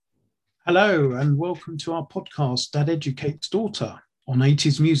Hello, and welcome to our podcast, Dad Educates Daughter on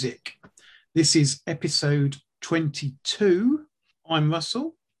 80s Music. This is episode 22. I'm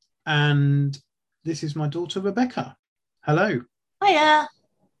Russell, and this is my daughter, Rebecca. Hello. Hiya,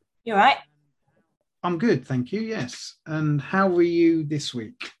 you all right? I'm good, thank you. Yes. And how were you this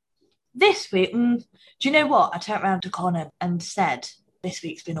week? This week, do you know what? I turned around to Connor and said, this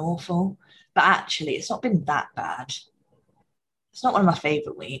week's been awful, but actually, it's not been that bad. It's not one of my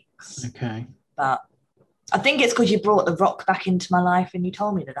favourite weeks, Okay. but I think it's because you brought The Rock back into my life and you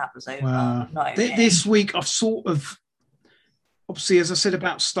told me that that was over. Well, Not this okay. week I've sort of, obviously, as I said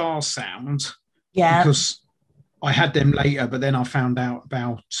about Star Sound, Yeah, because I had them later, but then I found out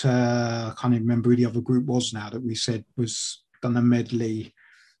about I can't even remember who the other group was now that we said was done a medley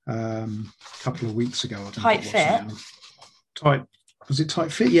a couple of weeks ago. I don't know tight what it was fit. now. Tight was it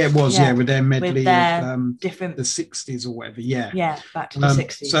Tight Fit? Yeah, it was. Yeah, Yeah, with their with medley of their different, the '60s or whatever. Yeah. yeah, back to the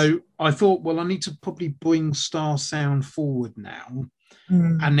 60s. So I thought, well, I need to probably bring Star Sound forward now,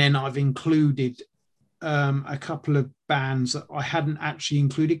 Mm. and then I've included a couple of bands that I hadn't actually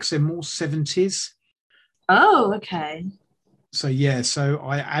included because they're more '70s. Oh, okay. So yeah, so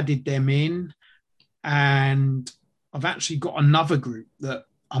I added them in, and I've actually got another group that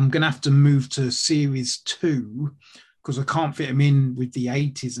I'm going to have to move to series two because I can't fit them in with the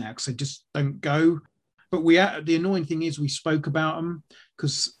 80s now because they just don't go. But the annoying thing is we spoke about them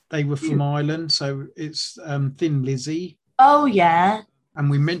because they were from You. Ireland. So it's Thin Lizzy, Oh, yeah. and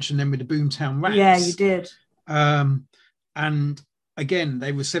we mentioned them with the Boomtown Yeah, you Rats. did. Um, and again,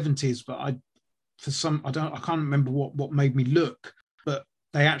 they were 70s, but I can't remember what made me look, but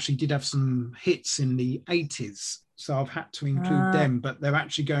they actually did have some hits in the 80s. So I've had to include Uh, them, but they're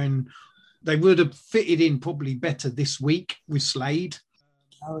actually going, they would have fitted in probably better this week with Slade.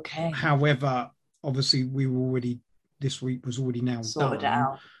 okay. However, obviously this week was already now Sorted it done.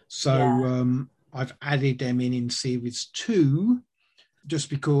 out. So Yeah. I've added them in series two, just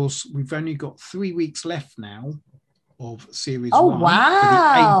because we've only got 3 weeks left now of series Oh, one.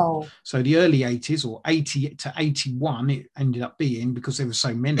 wow. So the early 80s or 80 to 81, it ended up being because there were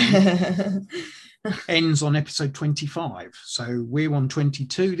so many, ends on episode 25. So we're on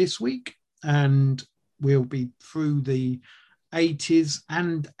 22 this week, and we'll be through the 80s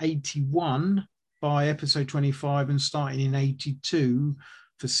and 81 by episode 25 and starting in 82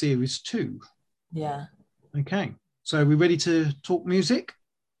 for series two. Yeah, Okay. So are we ready to talk music?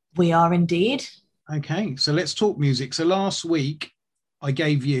 we are indeed. Okay. So let's talk music. So last week I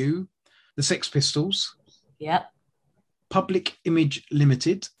gave you the Sex Pistols, Yep, Public Image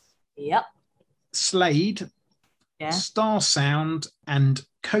Limited, yep, Slade, yeah, Star Sound, and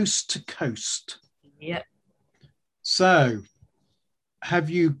Coast to Coast. yep. So, have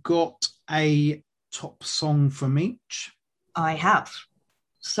you got a top song from each? I have.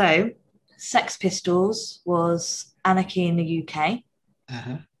 So, Sex Pistols was Anarchy in the UK.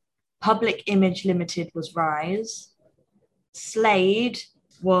 Uh-huh. Public Image Limited was Rise. Slade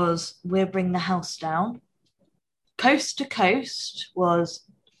was We'll Bring the House Down. Coast to Coast was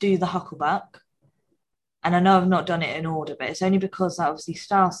Do the Hucklebuck. And I know I've not done it in order, but it's only because obviously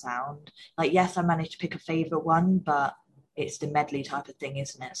Star Sound, like, yes, I managed to pick a favourite one, but it's the medley type of thing,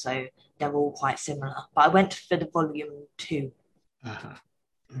 isn't it? So they're all quite similar. But I went for the volume two. Uh-huh.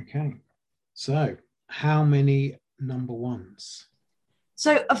 Okay. So, how many number ones?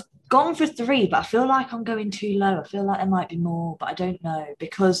 So I've gone for three, but I feel like I'm going too low. I feel like there might be more, but I don't know.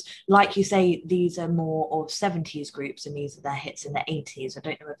 Because, like you say, these are more of 70s groups and these are their hits in the 80s. I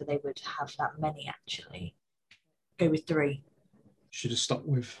don't know whether they would have that many actually. Go with three. Should have stuck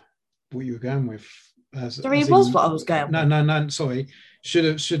with what you were going with. Three As was in, what I was going no, with. no, no. Sorry, should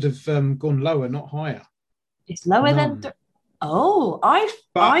have gone lower, not higher. It's lower than None. Oh, I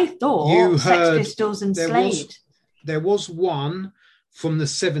But you thought Sex heard Pistols and there was Slade. there was one from the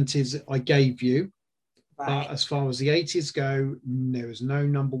 70s that I gave you, but Right, as far as the 80s go, there is no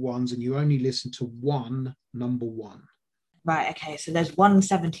number ones, and you only listen to one number one. right, okay. So there's one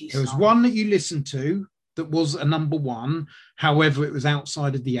 70s There was song. one that you listened to that was a number one. However, it was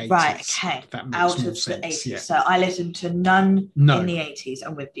outside of the Right, 80s, okay. if that makes Out more of the sense. Yeah. 80s. So I listened to none in No, the 80s.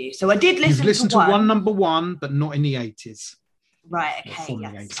 I'm with you. So I did you've listen to listened to one one. number one, but not in the 80s Right, or okay. from the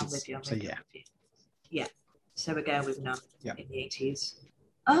Yes, I'm with 80s. you. I'm So, with you. yeah. I'm with you. Yeah. So we're going with none Yeah. in the 80s.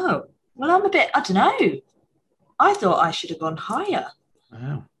 Oh, well, I'm a bit, I don't know. I thought I should have gone higher.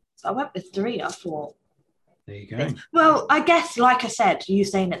 Wow. So I went with three. I thought, There you things. go. Well, I guess, like I said, you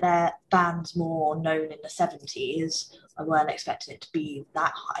saying that their band's more known in the 70s, I weren't expecting it to be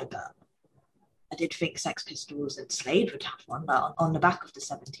that high, but I did think Sex Pistols and Slade would have one, but on the back of the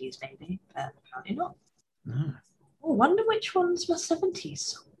 70s, maybe, but apparently not. No. Oh, I wonder which one's my 70s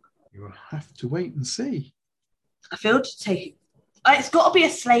song. You'll have to wait and see. I feel to take. It's got to be a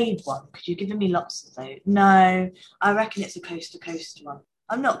Slade one because you're giving me lots of those. No, I reckon it's a Coast to Coast one.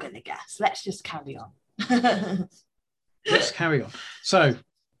 I'm not going to guess. Let's just carry on. Let's carry on. So,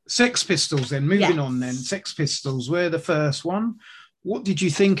 Sex Pistols then. Moving on then. Sex Pistols were the first one. What did you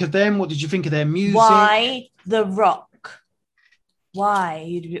think of them? What did you think of their music? Why The Rock?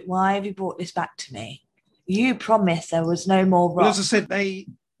 Why have you brought this back to me? You promised there was no more rock. Well, as I said,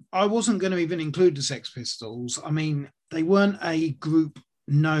 I wasn't going to even include the Sex Pistols. I mean, they weren't a group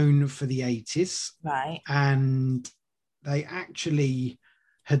known for the 80s. Right. And they actually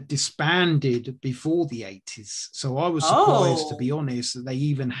had disbanded before the 80s. So I was surprised, to be honest, that they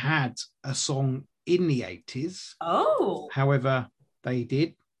even had a song in the 80s. Oh. However, they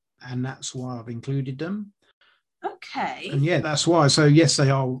did. And that's why I've included them. Okay. And yeah, that's why. So yes, they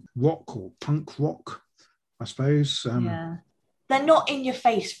are rock or punk rock, I suppose. Yeah. They're not in your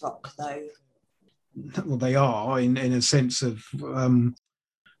face rock, though. Well, they are in a sense of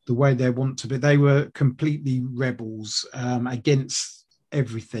the way they want to be. They were completely rebels against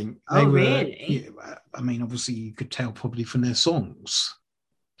everything. They were, really? Yeah, I mean, obviously, you could tell probably from their songs.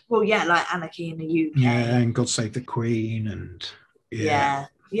 Well, yeah, like Anarchy in the UK. Yeah, and God Save the Queen, and yeah.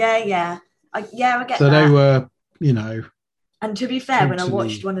 I get so that. They were, you know. And to be fair, when I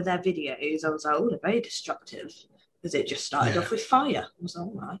watched one of their videos, I was like, oh, they're very destructive. Because it just started off with fire. I was like,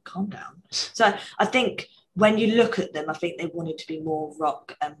 all right, calm down. So I think when you look at them, I think they wanted to be more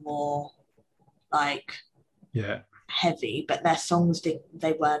rock and more like heavy, but their songs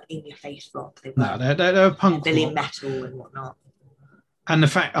they weren't in your face rock. They were punk Billy rock. Metal and whatnot. And the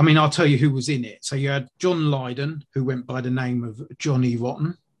fact, I mean, I'll tell you who was in it. So you had John Lydon, who went by the name of Johnny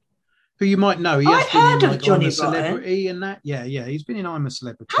Rotten, who you might know. I've heard of Johnny Rotten. Celebrity and that. Yeah, he's been in I'm a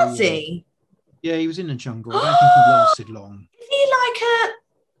Celebrity. Has he? Yeah, he was in the Jungle. I don't think he lasted long. Is he like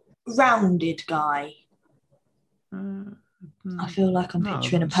a rounded guy? I feel like I'm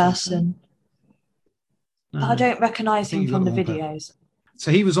picturing a person. No. I don't recognise him from the videos.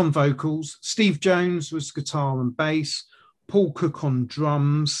 So he was on vocals. Steve Jones was guitar and bass. Paul Cook on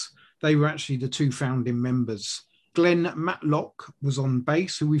drums. They were actually the two founding members. Glenn Matlock was on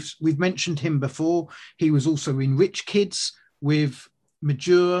bass, who we've mentioned him before. He was also in Rich Kids with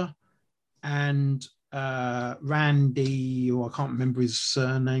Majura and Randy, or I can't remember his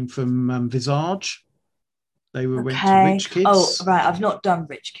surname, from Visage. They went to Rich Kids. Oh, right. I've not done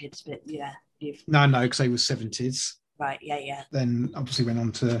Rich Kids, but yeah. No, because they were 70s. Right, yeah. Then obviously went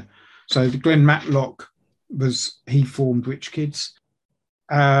on to... So Glenn Matlock he formed Rich Kids.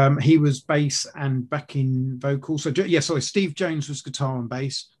 He was bass and backing vocals. So, Steve Jones was guitar and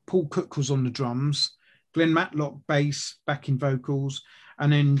bass. Paul Cook was on the drums. Glenn Matlock, bass, backing vocals.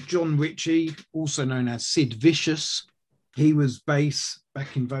 And then John Ritchie, also known as Sid Vicious, he was bass,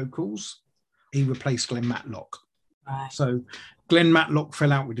 backing vocals. He replaced Glenn Matlock. Right. So Glenn Matlock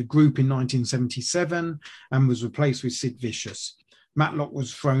fell out with the group in 1977 and was replaced with Sid Vicious. Matlock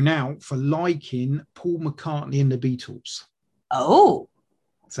was thrown out for liking Paul McCartney and the Beatles. Oh.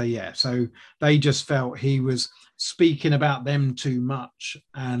 So they just felt he was speaking about them too much,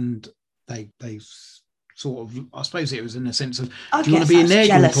 and they sort of, I suppose it was in a sense of, do you want to be in their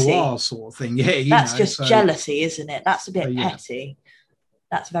jealousy. Group or ours sort of thing? Yeah, that's just jealousy, isn't it? That's a bit petty.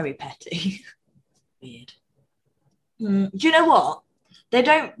 That's very petty. Weird. Do you know what?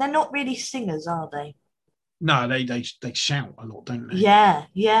 They're not really singers, are they? No, they shout a lot, don't they? Yeah.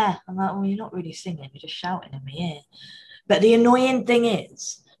 I'm like, well, you're not really singing, you're just shouting in my ear. But the annoying thing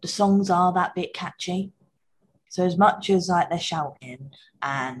is, the songs are that bit catchy. So as much as like they're shouting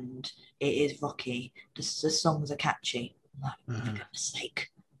and it is rocky, the songs are catchy. I'm like, for goodness sake,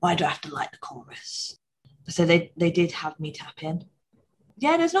 why do I have to like the chorus? So they did have me tap in.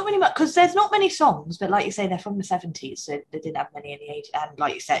 Yeah, there's not really much, because there's not many songs, but like you say, they're from the 70s, so they didn't have many in the 80s. And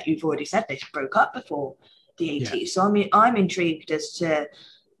like you said, you've already said they broke up before the 80s. Yeah. So I mean, I'm intrigued as to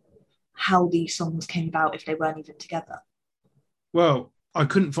how these songs came about if they weren't even together. Well, I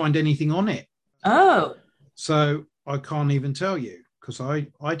couldn't find anything on it. Oh. So I can't even tell you, because I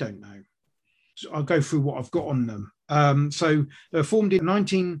don't know. So I'll go through what I've got on them. So they were formed in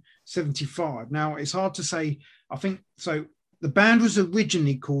 1975. Now, it's hard to say. I think so. The band was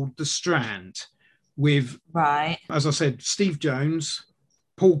originally called The Strand with, as I said, Steve Jones,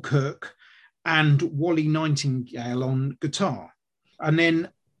 Paul Cook, and Wally Nightingale on guitar. And then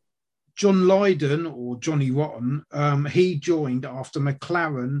John Lydon, or Johnny Rotten, he joined after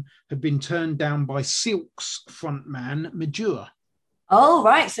McLaren had been turned down by Silk's frontman, Majura. Oh,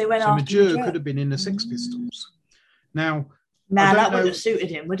 right. So when after Majura could have been in the Sex Pistols. Now that wouldn't have suited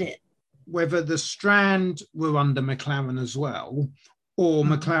him, would it? Whether the Strand were under McLaren as well, or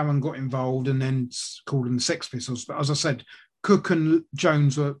McLaren got involved and then called them the Sex Pistols. But as I said, Cook and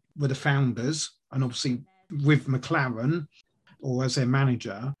Jones were the founders, and obviously with McLaren or as their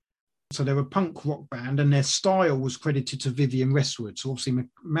manager. So they were a punk rock band, and their style was credited to Vivienne Westwood. So obviously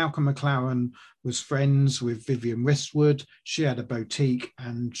Malcolm McLaren was friends with Vivienne Westwood. She had a boutique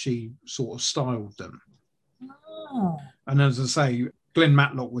and she sort of styled them. Oh. And as I say, Glenn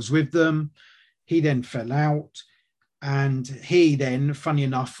Matlock was with them. He then fell out. And he then, funny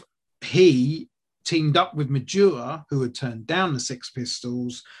enough, he teamed up with Madura, who had turned down the Sex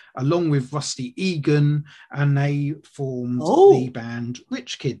Pistols, along with Rusty Egan, and they formed the band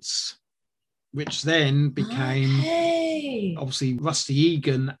Rich Kids, which then became, obviously, Rusty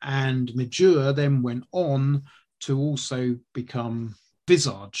Egan and Madura then went on to also become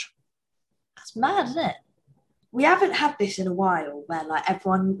Visage. That's mad, isn't it? We haven't had this in a while where like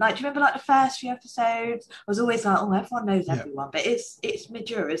everyone, like, do you remember like the first few episodes? I was always like, oh, everyone knows everyone, but it's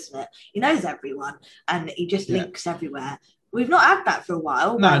Madura, isn't it? He knows everyone and he just links everywhere. We've not had that for a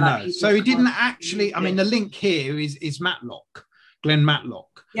while. No. So he didn't actually, I mean, the link here is Matlock, Glenn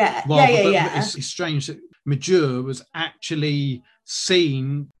Matlock. Yeah. It's strange that Madura was actually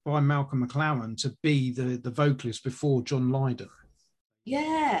seen by Malcolm McLaren to be the vocalist before John Lydon.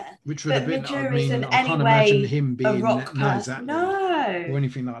 Yeah, which would have been. Madura I mean, I can't imagine him being a rock exactly, or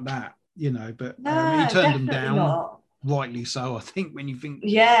anything like that. You know, but he turned them down. Not. Rightly so, I think. When you think,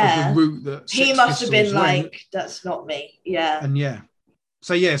 of the route that he must have been like, that's not me. Yeah, and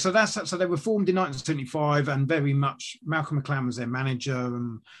so they were formed in 1975, and very much Malcolm McLaren was their manager,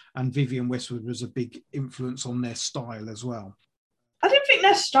 and Vivienne Westwood was a big influence on their style as well. I didn't think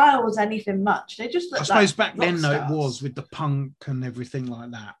their style was anything much. They just looked, I suppose, like back then, stars. though, it was with the punk and everything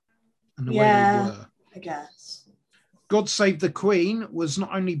like that, and the way they were. I guess. God Save the Queen was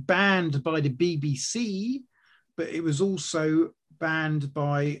not only banned by the BBC, but it was also banned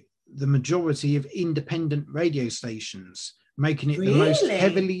by the majority of independent radio stations, making it the most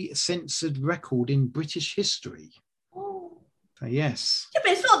heavily censored record in British history. Oh. So, yes. Yeah,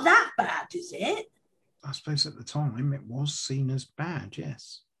 but it's not that bad, is it? I suppose at the time it was seen as bad,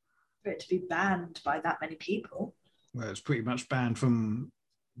 yes. For it to be banned by that many people. Well, it's pretty much banned from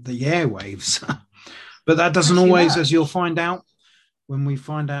the airwaves. But that doesn't always, as you'll find out, when we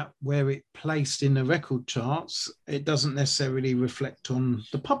find out where it placed in the record charts, it doesn't necessarily reflect on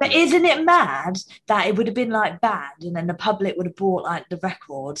the public. But isn't it mad that it would have been like banned and then the public would have bought like the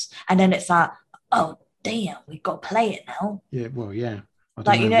records and then it's like, oh, damn, we've got to play it now. Yeah, well, yeah. I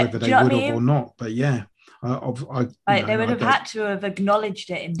don't know whether they would have or not, but yeah. They would have had to have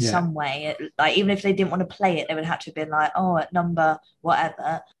acknowledged it in some way. Like, even if they didn't want to play it, they would have to have been like, oh, at number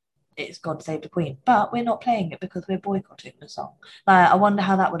whatever, it's God Save the Queen. But we're not playing it because we're boycotting the song. Like, I wonder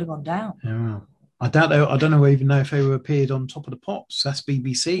how that would have gone down. Yeah. I don't know even know if they appeared on Top of the Pops. That's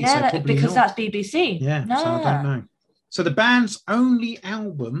BBC. Yeah, so because that's BBC. Yeah, so I don't know. So the band's only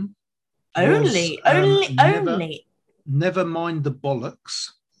album Only. Never Mind the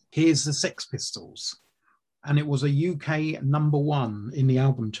Bollocks. Here's the Sex Pistols. And it was a UK #1 in the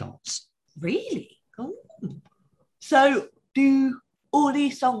album charts. Really? Oh. So do all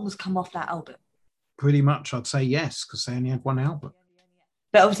these songs come off that album? Pretty much, I'd say yes, because they only had one album.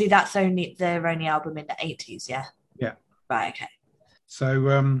 But obviously that's their only album in the 80s, yeah? Yeah. Right, okay.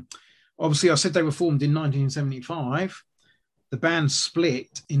 So obviously I said they were formed in 1975. The band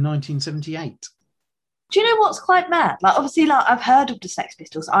split in 1978. Do you know what's quite mad? Like, obviously, like, I've heard of the Sex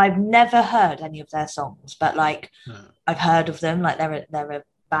Pistols. I've never heard any of their songs, but like, I've heard of them. Like, they're a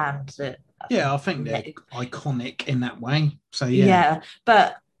band that. Yeah, I think they're iconic in that way. So yeah. Yeah,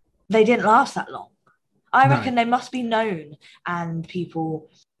 but they didn't last that long. I reckon they must be known, and people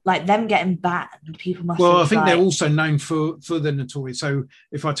like them getting banned. People must. Well, I think they're also known for the notorious. So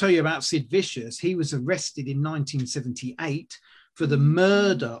if I tell you about Sid Vicious, he was arrested in 1978. For the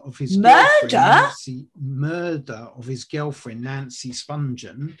murder of his girlfriend Nancy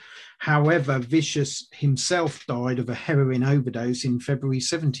Spungen. However, Vicious himself died of a heroin overdose in February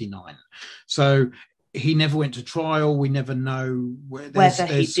 1979. So he never went to trial. We never know whether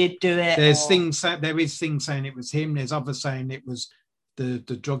he did do it. There is things saying it was him. There's others saying it was the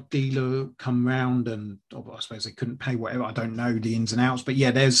drug dealer come round, and I suppose they couldn't pay whatever. I don't know the ins and outs, but yeah,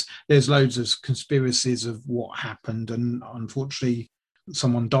 there's loads of conspiracies of what happened, and unfortunately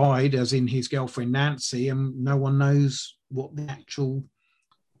someone died, as in his girlfriend Nancy, and no one knows what the actual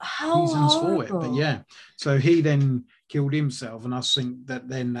reasons for it. But yeah, so he then killed himself, and I think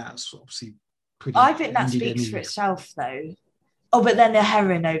that's obviously pretty. I think that speaks for itself, though. Oh, but then the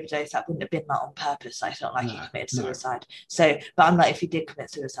heroin overdose, that wouldn't have been like on purpose. Like, it's not like he committed suicide. So, but I'm like, if he did commit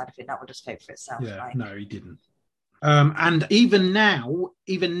suicide, I think that would have spoke for itself. Yeah, like. No, he didn't. And even now,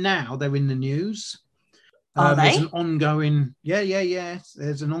 they're in the news. Are There's they? an ongoing,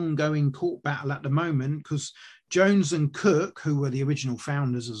 There's an ongoing court battle at the moment because Jones and Cook, who were the original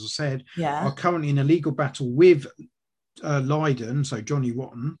founders, as I said, Yeah. are currently in a legal battle with Lydon, so Johnny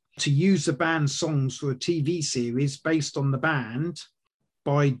Rotten, to use the band's songs for a TV series based on the band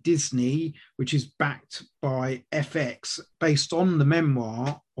by Disney, which is backed by FX, based on the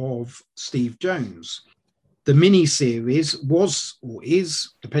memoir of Steve Jones. The mini-series was, or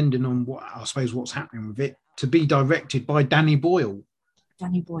is, depending on what's happening with it, to be directed by Danny Boyle.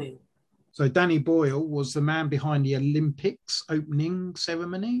 Danny Boyle. So Danny Boyle was the man behind the Olympics opening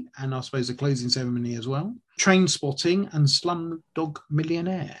ceremony, and I suppose the closing ceremony as well. Trainspotting and Slumdog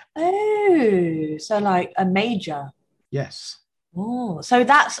Millionaire. Oh, so like a major. Yes. Oh, so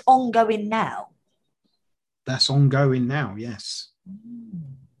that's ongoing now. That's ongoing now, yes.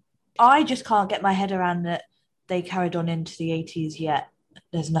 I just can't get my head around that they carried on into the 80s yet.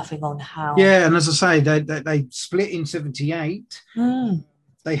 There's nothing on how. Yeah, and as I say, they split in 78. Mm.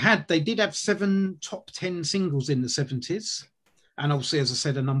 They did have 7 top 10 singles in the 70s. And obviously, as I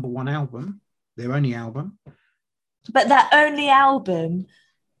said, a number 1 album, their only album. But that only album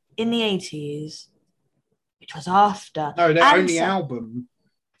in the 80s, which was after. No, their only album.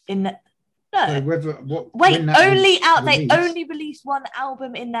 In the, no. So whether, wait, only out. They only released 1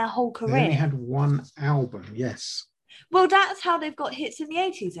 album in their whole career. They only had 1 album, yes. Well, that's how they've got hits in the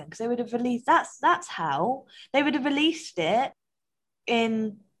 80s then, because they would have released that's how they would have released it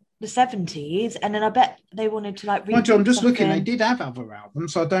in the 70s, and then I bet they wanted to like I'm just something. Looking, they did have other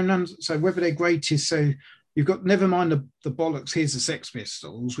albums, so I don't know. So whether they're greatest, so you've got never mind the bollocks. Here's the Sex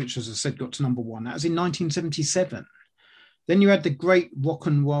Pistols, which, as I said, got to number 1. That was in 1977. Then you had the Great Rock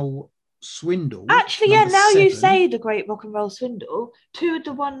and Roll Swindle. Actually, yeah, now 7. You say the Great Rock and Roll Swindle, 2 of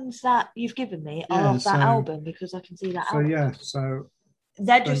the ones that you've given me are off that album, because I can see that album. Yeah, so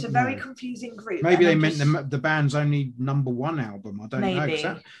they're just a very confusing group. Maybe they meant the band's only number 1 album. I don't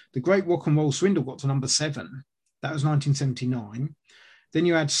know. The Great Rock and Roll Swindle got to number 7. That was 1979. Then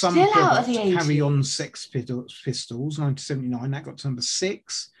you had Some Product, Carry On Sex Pistols, 1979. That got to number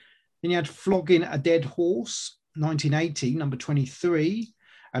 6. Then you had Flogging a Dead Horse, 1980, number 23.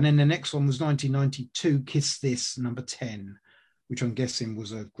 And then the next one was 1992, Kiss This, number 10, which I'm guessing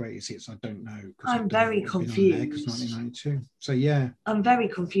was a greatest hits. I don't know. I'm very confused. Because 1992. So, yeah. I'm very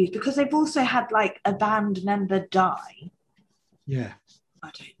confused because they've also had like a band member die. Yeah.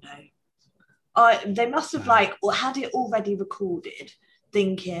 I don't know. They must have had it already recorded,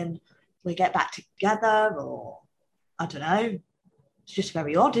 thinking we get back together, or I don't know. It's just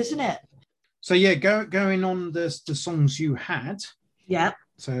very odd, isn't it? So, yeah, going on the songs you had. Yeah.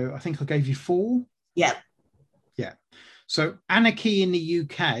 So I think I gave you 4. Yeah. Yeah. So Anarchy in the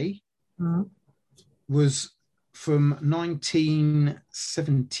UK was from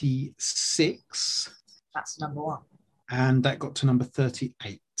 1976. That's number 1. And that got to number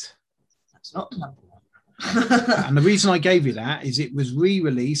 38. That's not the number 1. And the reason I gave you that is it was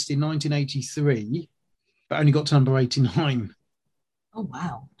re-released in 1983, but only got to number 89. Oh,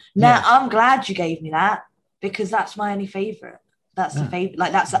 wow. Now, I'm glad you gave me that, because that's my only favourite. That's the favorite.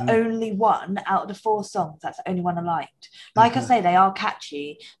 Like, that's the only one out of the 4 songs. That's the only one I liked. Like I say, they are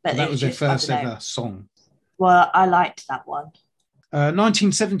catchy, but that was their first ever song. Well, I liked that one.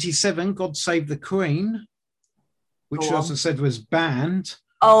 1977, God Save the Queen, which, as I said, was banned.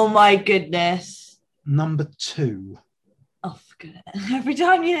 Oh my goodness! Number 2. Oh, for goodness! Every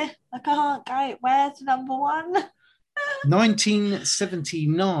time I can't go. Where's number 1?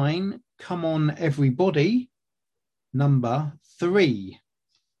 1979, Come On Everybody, number 3.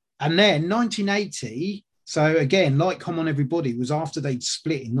 And then 1980, so again, like Come On Everybody, was after they'd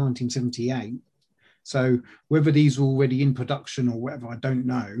split in 1978. So whether these were already in production or whatever, I don't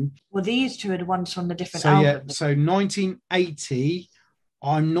know. Well, these 2 are the ones from the different albums. Yeah, so 1980,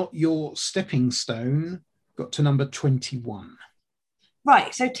 I'm Not Your Stepping Stone got to number 21.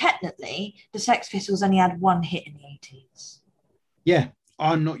 Right, so technically, the Sex Pistols only had 1 hit in the 80s. Yeah,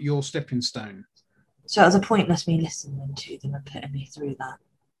 I'm Not Your Stepping Stone. So it was a pointless me listening to them and putting me through that.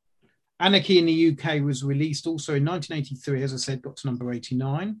 Anarchy in the UK was released also in 1983, as I said, got to number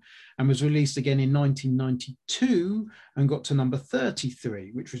 89, and was released again in 1992 and got to number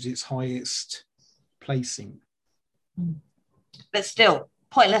 33, which was its highest placing. But still,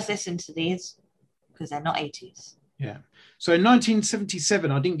 pointless listening to these because they're not 80s. Yeah. So in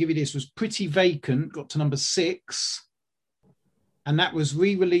 1977, I didn't give you this, was Pretty Vacant, got to number 6, and that was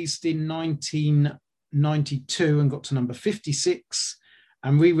re-released in 1992 and got to number 56,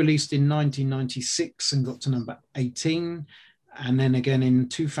 and re-released in 1996 and got to number 18, and then again in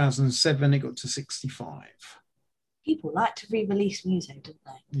 2007 it got to 65. People like to re-release music, don't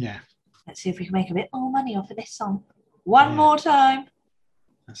they? Yeah, Let's see if we can make a bit more money off of this song. One Yeah. more time.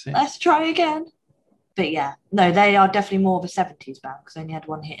 that's it. Let's try again. But yeah, no, they are definitely more of a 70s band because they only had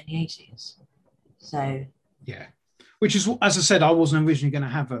one hit in the 80s. So, Yeah, which is, as I said, I wasn't originally going to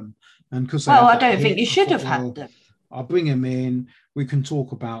have them, and because well, I don't think you should have well, had them. I'll bring them in. We can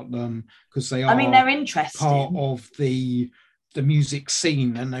talk about them because they are. I mean, they're interesting. part of the music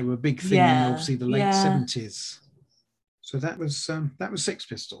scene, and they were a big thing in obviously the late 70s. So that was Sex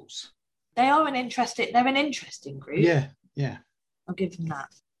Pistols. They're an interesting group. Yeah. I'll give them that.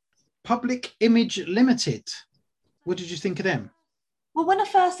 Public Image Limited. What did you think of them? Well, when I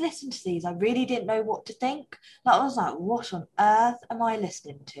first listened to these, I really didn't know what to think. Like, I was like, what on earth am I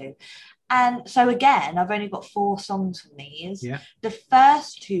listening to? And so again, I've only got 4 songs from these. Yeah. The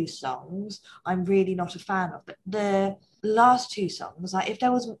first 2 songs, I'm really not a fan of. But the last 2 songs, like if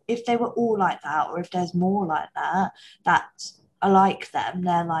they were all like that, or if there's more like that I like them.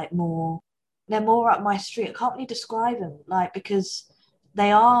 They're more up my street. I can't really describe them, like, because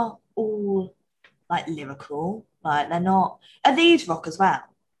they are all like lyrical. Like, they're not. Are these rock as well?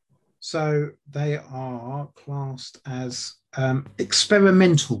 So they are classed as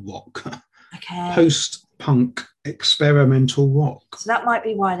experimental rock. Okay. Post-punk experimental rock. So that might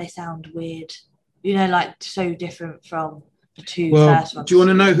be why they sound weird. You know, like so different from the 2 Well, first ones. do you want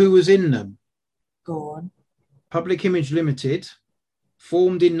to know who was in them? Go on. Public Image Limited,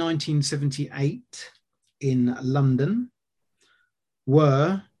 formed in 1978 in London,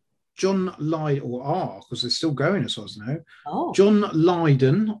 were John Lydon, or are, because they're still going as far as I know. Oh. John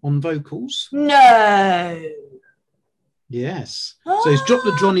Lydon on vocals. No. Yes. So he's dropped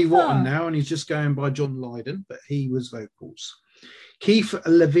the Johnny Rotten now, and he's just going by John Lydon, but he was vocals. Keith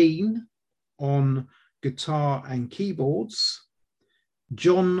Levine on guitar and keyboards.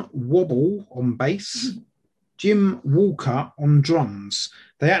 John Wobble on bass. Jim Walker on drums.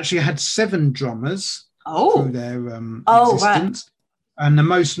 They actually had 7 drummers through their existence. Right. And the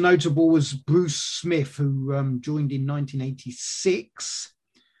most notable was Bruce Smith, who joined in 1986.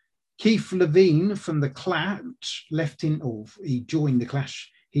 Keith Levine from The Clash he joined The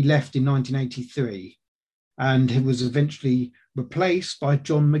Clash. He left in 1983, and he was eventually replaced by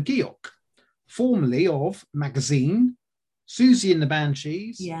John McGeoch, formerly of Magazine, Susie and the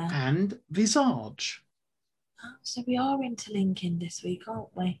Banshees, and Visage. So we are interlinking this week,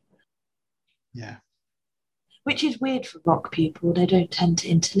 aren't we? Yeah. Which is weird for rock people. They don't tend to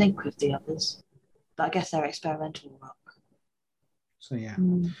interlink with the others. But I guess they're experimental rock. So, yeah.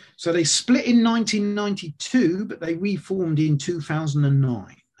 So they split in 1992, but they reformed in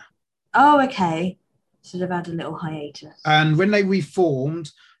 2009. Oh, okay. So they've had a little hiatus. And when they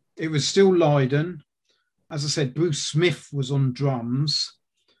reformed, it was still Lydon. As I said, Bruce Smith was on drums,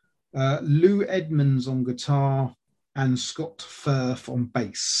 Lou Edmonds on guitar, and Scott Firth on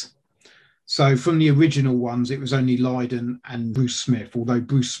bass. So from the original ones, it was only Lydon and Bruce Smith, although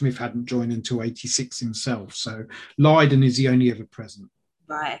Bruce Smith hadn't joined until 86 himself. So Lydon is the only ever present.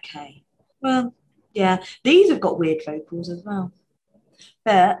 Right, okay. Well, yeah, these have got weird vocals as well.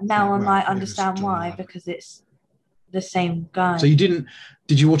 But now I might understand why, because it's the same guy. So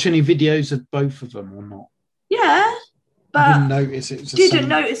did you watch any videos of both of them or not? Yeah, but I didn't notice it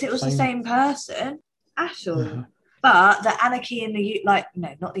was the same person at all. Uh-huh. But the Anarchy and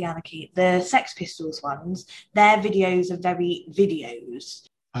the Sex Pistols ones, their videos are very videos.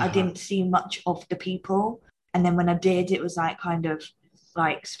 Uh-huh. I didn't see much of the people. And then when I did, it was like kind of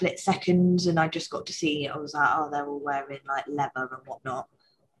like split seconds, and I just got to see it. I was like, oh, they're all wearing like leather and whatnot.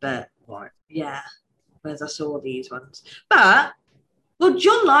 But yeah, whereas I saw these ones. But, well,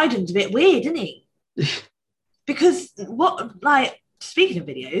 John Lydon's a bit weird, isn't he? Because speaking of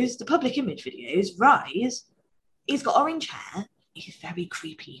videos, the Public Image videos, Rise, he's got orange hair. He's very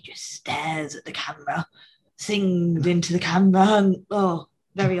creepy. He just stares at the camera, sings into the camera, and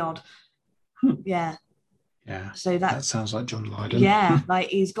very odd. Yeah. Yeah. So that sounds like John Lydon. Yeah, like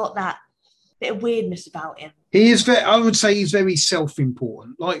he's got that bit of weirdness about him. He is I would say he's very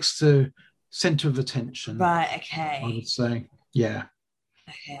self-important, likes to centre of attention. Right, okay. I would say, yeah.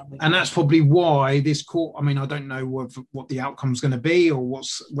 Okay, and that's probably why this court, I mean, I don't know what the outcome's going to be or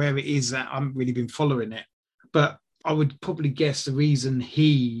where it is. That I haven't really been following it. But I would probably guess the reason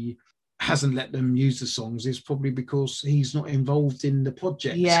he hasn't let them use the songs is probably because he's not involved in the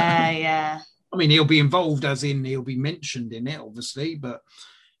project. Yeah, yeah. I mean, he'll be involved as in he'll be mentioned in it, obviously, but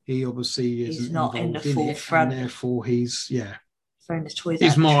he obviously isn't not in the forefront. And therefore he's, throwing his toys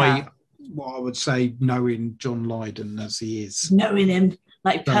is what I would say, knowing John Lydon as he is. Knowing him,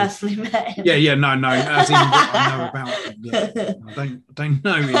 like personally met him. Yeah, no, as in what I know about him. Yeah. I don't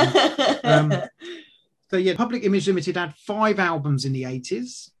know him. So yeah, Public Image Limited had 5 albums in the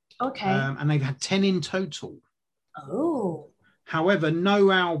 80s, Okay. and they've had 10 in total. Oh. However,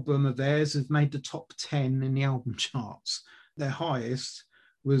 no album of theirs has made the top 10 in the album charts. Their highest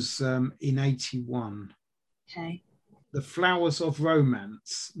was in 81. Okay. The Flowers of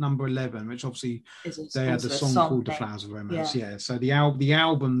Romance, number 11, which obviously they had the song called The Flowers of Romance. Yeah. So the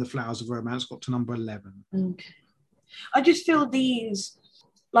album The Flowers of Romance got to number 11. Okay. I just feel these,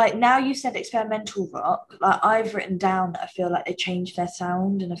 like, now you said experimental rock, like I've written down that I feel like they changed their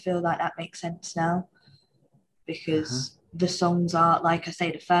sound, and I feel like that makes sense now, because the songs are, like I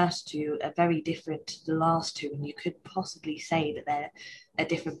say, the first 2 are very different to the last 2, and you could possibly say that they're a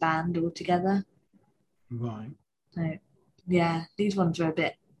different band altogether. Right. So yeah, these ones were a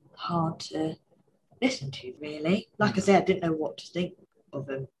bit hard to listen to, really. Like I say, I didn't know what to think of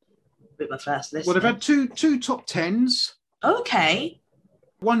them with my first listen. Well, they've had two top 10s. Okay.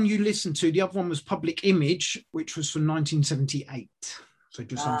 One you listened to, the other one was Public Image, which was from 1978. So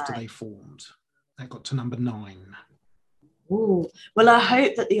just after they formed. That got to number 9. Ooh. Well, I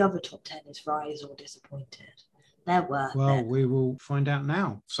hope that the other top 10 is Rise or Disappointed. They're worth it. Well, we will find out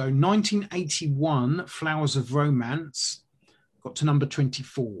now. So 1981, Flowers of Romance got to number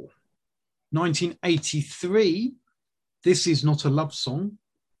 24. 1983, This Is Not a Love Song,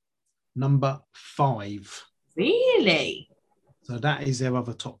 number 5. Really? So that is their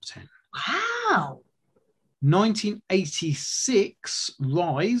other top 10. Wow. 1986,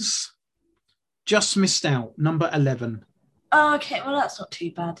 Rise, just missed out, number 11. Oh, okay, well, that's not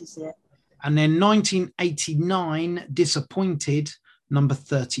too bad, is it? And then 1989, Disappointed, number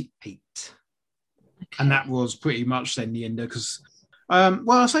 38. Okay. And that was pretty much then the end because, well,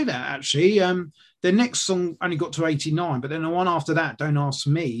 I'll say that actually. The next song only got to 89, but then the one after that, Don't Ask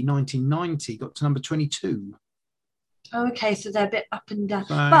Me, 1990, got to number 22. Okay, so they're a bit up and down.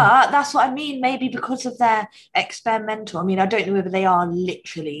 But that's what I mean, maybe because of their experimental. I mean, I don't know whether they are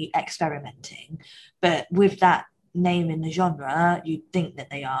literally experimenting, but with that name in the genre, you'd think that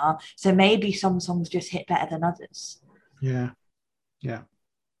they are. So maybe some songs just hit better than others. Yeah. Like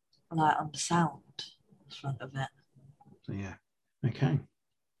on the sound front of it. So yeah. Okay.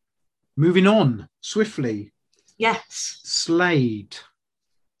 Moving on swiftly. Yes. Slade.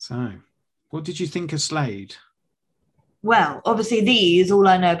 So, what did you think of Slade? Well, obviously all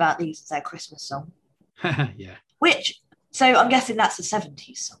I know about these is their Christmas song. Yeah. So I'm guessing that's a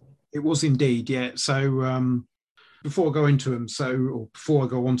 70s song. It was indeed, yeah. So before I go into them, or before I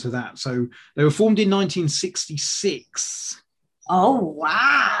go on to that, so they were formed in 1966. Oh,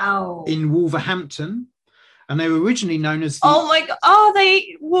 wow. In Wolverhampton. And they were originally known as Oh my God. Oh,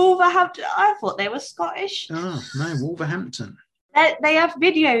 they Wolverhampton. I thought they were Scottish. Oh, no, Wolverhampton. They have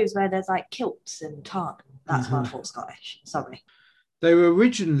videos where there's like kilts and tartan. That's why I thought Scottish. Sorry. They were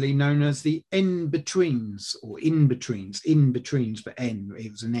originally known as the In-Betweens or In-Betweens, but N,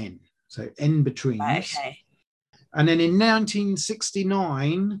 it was an N. So In-Betweens. Right, okay. And then in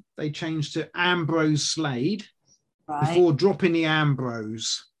 1969, they changed to Ambrose Slade before dropping the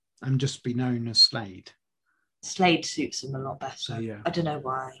Ambrose and just be known as Slade. Slade suits them a lot better. So, yeah. I don't know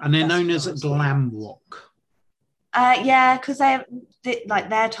why. And they're known as glam rock. Yeah, because their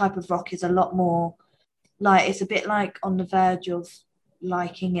type of rock is a lot more like, it's a bit like on the verge of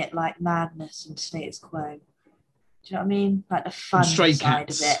liking it like Madness and Status Quo. Do you know what I mean? Like the fun side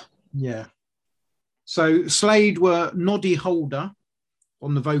of it. Yeah. So Slade were Noddy Holder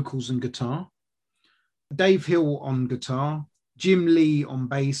on the vocals and guitar, Dave Hill on guitar, Jim Lee on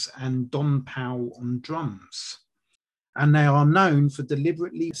bass, and Don Powell on drums. And they are known for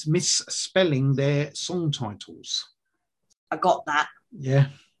deliberately misspelling their song titles. I got that. Yeah.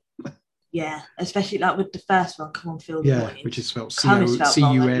 Yeah, especially like with the first one, Come On Feel the Noise. Yeah, which is spelled C-U-M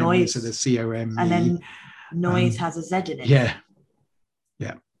instead of C-O-M-E. And then Noise has a Z in it. Yeah.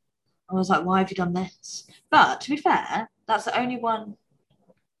 Yeah. I was like, why have you done this? But to be fair, that's the only one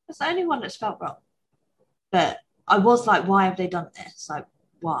that's spelled wrong. But I was like, why have they done this? Like,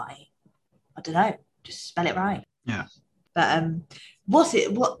 why? I don't know. Just spell it right. Yeah. But what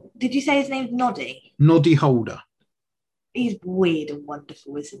did you say his name's Noddy? Noddy Holder. He's weird and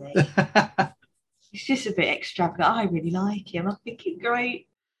wonderful, isn't he? He's just a bit extravagant. I really like him. I think he's great.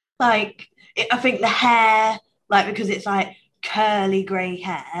 Like, I think the hair, like, because it's like curly grey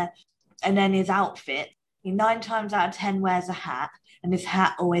hair, and then his outfit, he 9 times out of 10 wears a hat, and his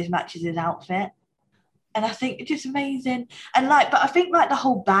hat always matches his outfit. And I think it's just amazing. And like, but I think like the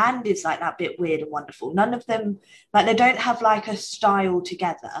whole band is like that bit weird and wonderful. None of them, like, they don't have like a style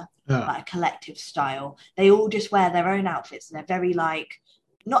together, like a collective style. They all just wear their own outfits, and they're very like,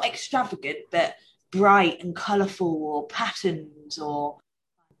 not extravagant, but bright and colourful, or patterns, or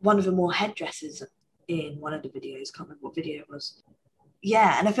one of them wore headdresses. in one of the videos. Can't remember what video it was.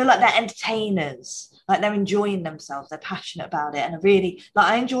 Yeah, and I feel like they're entertainers. Like they're enjoying themselves. They're passionate about it, and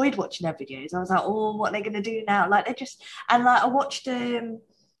I enjoyed watching their videos. I was like, oh, what are they gonna do now? Like I watched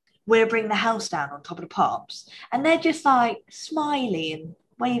We're Bring the House Down on Top of the Pops, and they're just like smiley and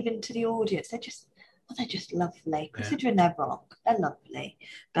waving to the audience. They're just lovely. Considering they're rock, they're lovely.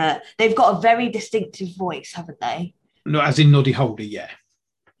 But they've got a very distinctive voice, haven't they? No, as in Noddy Holder, yeah.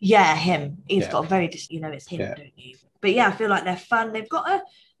 Yeah, him. He's got a very, it's him, don't you? But yeah, I feel like they're fun. They've got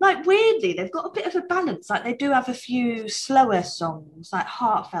weirdly, they've got a bit of a balance. Like they do have a few slower songs, like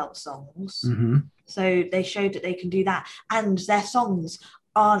heartfelt songs. Mm-hmm. So they showed that they can do that. And their songs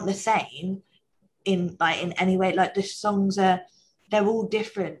aren't the same in any way. Like the songs they're all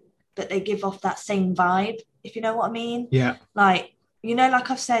different, but they give off that same vibe, if you know what I mean. Yeah. Like,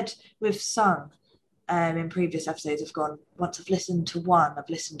 like I've said with Sung, in previous episodes, I've gone, once I've listened to one, I've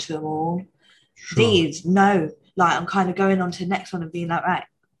listened to them all. Sure. These, no. Like, I'm kind of going on to the next one and being like, right,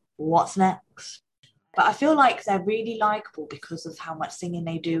 what's next? But I feel like they're really likable because of how much singing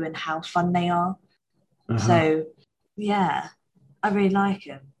they do and how fun they are. Uh-huh. So, yeah, I really like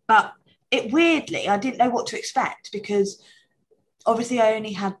them. But weirdly, I didn't know what to expect because obviously I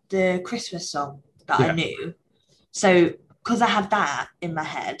only had the Christmas song that I knew. So, because I had that in my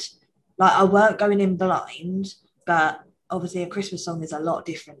head, like I weren't going in blind, but obviously a Christmas song is a lot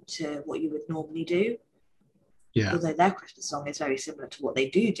different to what you would normally do. Yeah. Although their Christmas song is very similar to what they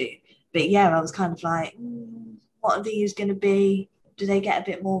do. But yeah, I was kind of like, what are these going to be? Do they get a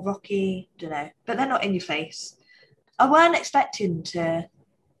bit more rocky? Don't know. But they're not in your face. I weren't expecting to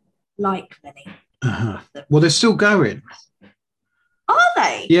like many. Uh-huh. Well, they're still going. Are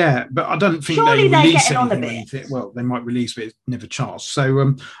they? Yeah, but I don't think surely they release getting on a bit. Well, they might release, but it never charts.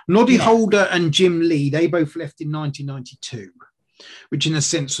 So Noddy Holder and Jim Lee, they both left in 1992, which in a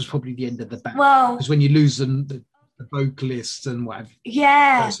sense was probably the end of the band. Well, because when you lose the vocalist and whatever.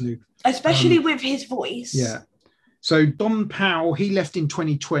 Yeah, especially with his voice. Yeah. So Don Powell, he left in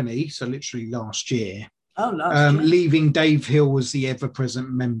 2020, so literally last year. Oh, last year. Leaving Dave Hill as the ever-present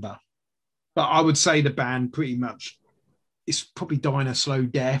member. But I would say the band pretty much, it's probably dying a slow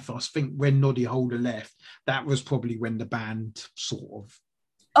death. I think when Noddy Holder left, that was probably when the band sort of...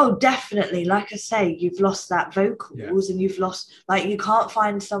 Oh, definitely. Like I say, you've lost that vocals and you've lost, like, you can't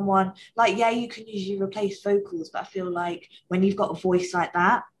find someone, like, yeah, you can usually replace vocals, but I feel like when you've got a voice like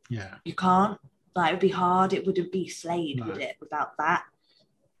that, you can't. Like, it would be hard. It wouldn't be Slade, would it, without that?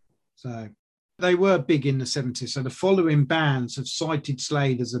 So they were big in the 70s. So the following bands have cited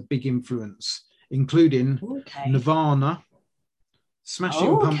Slade as a big influence, including Nirvana,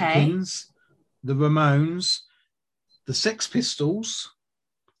 Smashing Pumpkins, the Ramones, the Sex Pistols,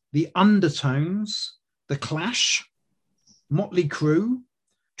 the Undertones, the Clash, Motley Crue,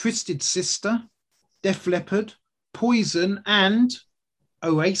 Twisted Sister, Def Leppard, Poison, and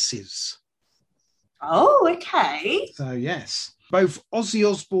Oasis. Oh, okay. So, yes. Both Ozzy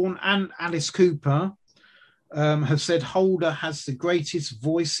Osbourne and Alice Cooper have said Holder has the greatest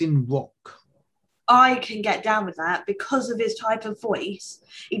voice in rock. I can get down with that because of his type of voice.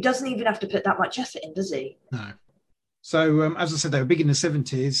 He doesn't even have to put that much effort in, does he? No. So, as I said, they were big in the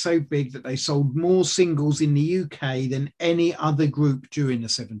 70s, so big that they sold more singles in the UK than any other group during the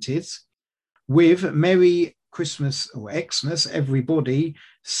 70s, with Merry Christmas or Xmas, Everybody,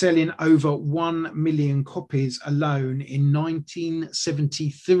 selling over 1 million copies alone in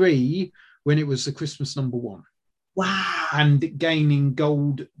 1973 when it was the Christmas number one. Wow. And gaining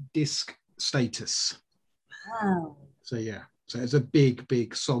gold disc status. Wow. So, yeah. So it's a big,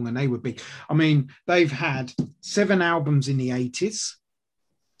 big song, and they were big. I mean, they've had 7 albums in the 80s,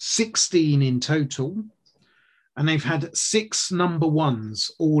 16 in total, and they've had 6 number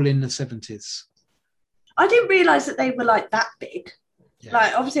ones all in the 70s. I didn't realise that they were like that big. Yeah.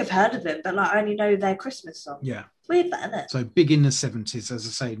 Like, obviously I've heard of them, but like I only know their Christmas song. Yeah. It's weird that, isn't it? So big in the 70s, as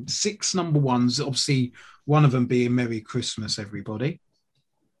I say, 6 number ones, obviously one of them being Merry Christmas, Everybody,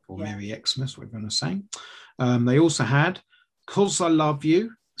 or Merry Xmas, whatever you want to say. They also had 'Cause I Love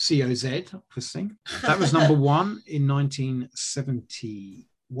You, C-O-Z, obviously. That was number 1 in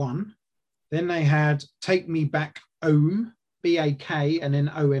 1971. Then they had Take Me Back Home, B-A-K, and then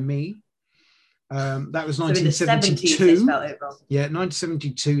O-M-E. That was 1972. So in the 70s, they spelled it wrong. Yeah,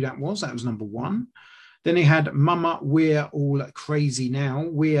 1972 that was number 1. Then they had Mama, We're All Crazy Now.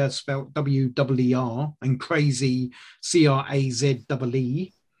 We're spelled W-E-R and crazy,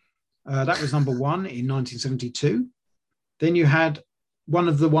 C-R-A-Z-E-E. That was number 1 in 1972. Then you had one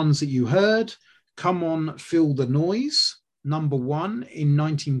of the ones that you heard, Come On, Feel the Noise, number 1 in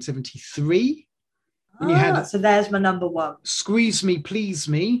 1973. Then you had so there's my number 1. Squeeze Me, Please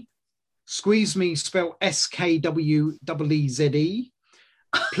Me, Squeeze Me, spelled SKWEEZE.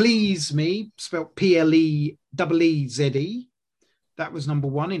 Please Me, spelled PLEEEZE. That was number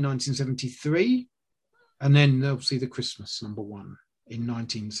one in 1973. And then obviously the Christmas number one in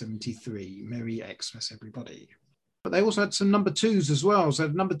 1973. Merry Xmas, everybody. But they also had some number twos as well. So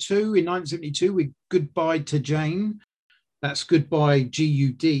number two in 1972 with Goodbye to Jane. That's Goodbye,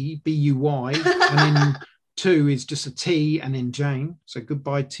 G-U-D, B-U-Y. And then two is just a T and then Jane. So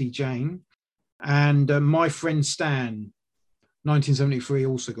Goodbye T Jane. And My Friend Stan, 1973,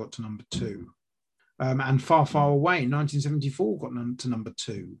 also got to number two. And Far, Far Away, 1974, got to number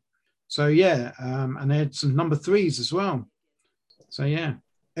two. So, yeah, and they had some number threes as well. So, yeah,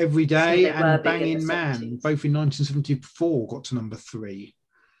 Every Day and Bangin' Man, both in 1974, got to number three.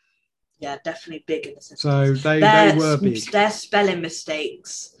 Yeah, definitely big in the 70s. So they were big. Their spelling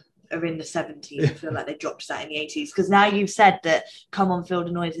mistakes are in the 70s. I feel like they dropped that in the 80s. Because now you've said that Come On Feel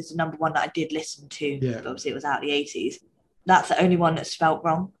the Noise is the number one that I did listen to. Yeah. But obviously it was out of the 80s. That's the only one that's spelt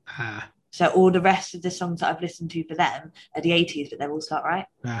wrong. Ah. So all the rest of the songs that I've listened to for them are the 80s, but they're all spelled right.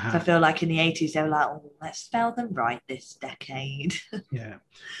 Uh-huh. So I feel like in the 80s, they were like, oh, let's spell them right this decade. Yeah.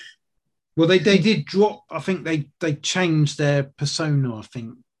 Well, they did drop. I think they changed their persona, I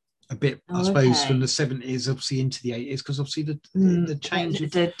think, a bit, I suppose, from the 70s, obviously, into the 80s, because obviously the change.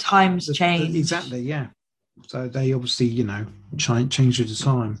 The times changed. Exactly, yeah. So they obviously, changed with the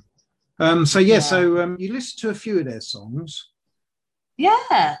time. So you listen to a few of their songs.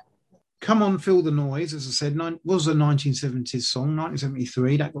 Yeah. Come On, Feel the Noise, as I said, was a 1970s song,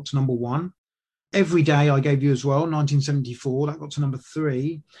 1973. That got to number one. Every Day I Gave You as well, 1974. That got to number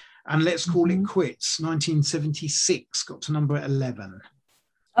three. And Let's Call It Quits, 1976, got to number 11.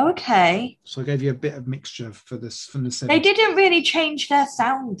 Okay. So I gave you a bit of mixture for this from the 70s. They didn't really change their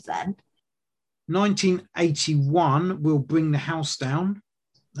sound then. 1981, We'll Bring the House Down.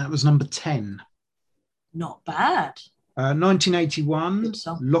 That was number 10. Not bad. 1981,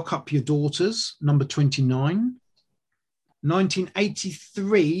 Lock Up Your Daughters, number 29.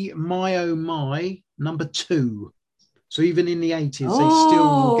 1983, My Oh My, number 2. So even in the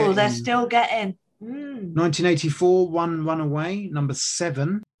 80s, they're still getting. 1984, One Runaway, number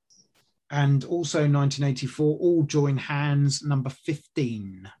 7. And also 1984, All Join Hands, number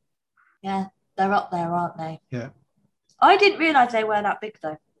 15. Yeah, they're up there, aren't they? Yeah. I didn't realise they were that big,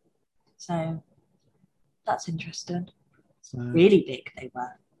 though. So that's interesting. Really big they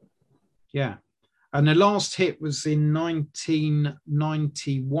were. Yeah. And the last hit was in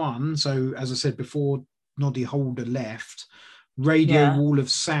 1991. So, as I said before, Noddy Holder left, Radio Wall of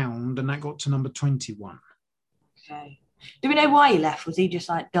Sound, and that got to number 21. Okay. Do we know why he left? Was he just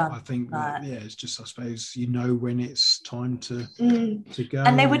like done? I think, it's just, I suppose, when it's time to go.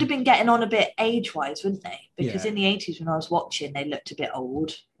 And they would have been getting on a bit age-wise, wouldn't they? Because in the 80s when I was watching, they looked a bit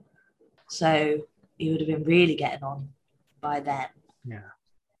old. So he would have been really getting on by then. Yeah.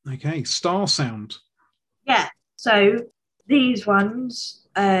 Okay, Star Sound. Yeah. So these ones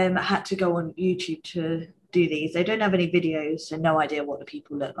had to go on YouTube to do these. They don't have any videos, so no idea what the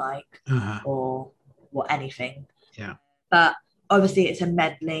people look like or what anything. Yeah. But obviously it's a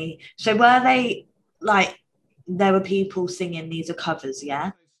medley. So were they there were people singing these are covers,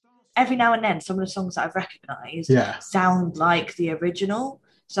 yeah? Every now and then some of the songs that I've recognised sound like the original.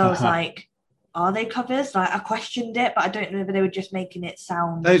 So I was like, are they covers? I questioned it, but I don't know whether they were just making it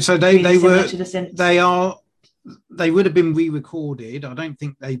sound. They were. They would have been re-recorded. I don't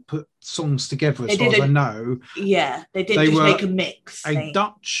think they put songs together, as far as I know. Yeah, they did make a mix. A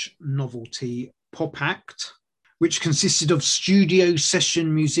Dutch novelty pop act, which consisted of studio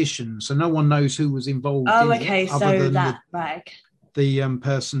session musicians. So no one knows who was involved. Okay, so the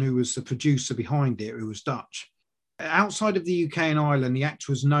person who was the producer behind it, who was Dutch. Outside of the UK and Ireland, the act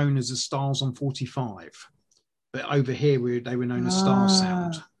was known as the Stars on 45. But over here, they were known as Star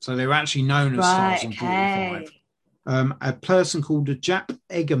Sound. So they were actually known as Stars on 45. A person called Jaap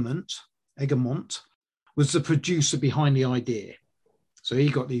Egermont was the producer behind the idea. So he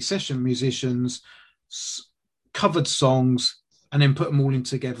got these session musicians, covered songs, and then put them all in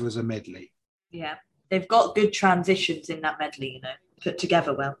together as a medley. Yeah, they've got good transitions in that medley, put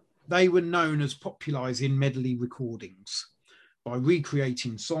together well. They were known as popularising medley recordings by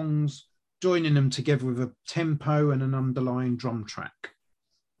recreating songs, joining them together with a tempo and an underlying drum track.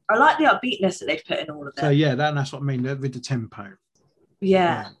 I like the upbeatness that they've put in all of them. So that's what I mean, with the tempo.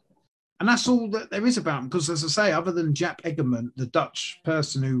 Yeah. And that's all that there is about them, because as I say, other than Jaap Egermont, the Dutch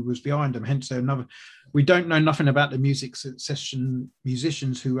person who was behind them, hence we don't know nothing about the music session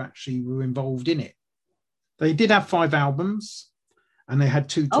musicians who actually were involved in it. They did have 5 albums, and they had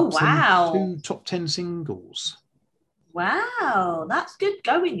 2 top 10 singles. Wow, that's good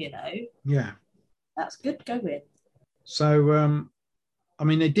going, you know. Yeah. That's good going. So, I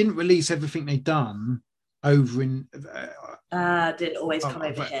mean, they didn't release everything they'd done over in. Didn't always come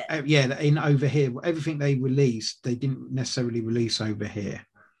over here. Yeah, in over here, everything they released, they didn't necessarily release over here.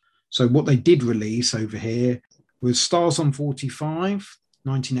 So what they did release over here was Stars on 45,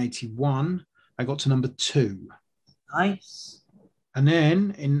 1981. I got to number 2. Nice. And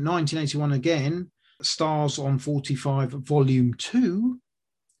then in 1981 again, Stars on 45, Volume 2,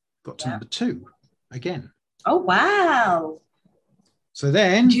 got to number 2 again. Oh, wow. So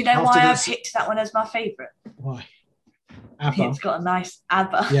then... Do you know why I picked that one as my favourite? Why? ABBA. It's got a nice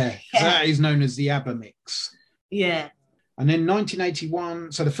ABBA. Yeah, that is known as the ABBA mix. Yeah. And then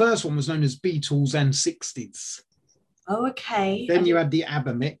 1981, so the first one was known as Beatles and 60s. Oh, okay. Then you had the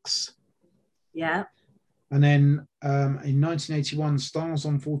ABBA mix. Yeah. And then in 1981, Stars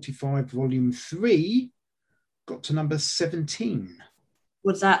on 45, Volume 3, got to number 17.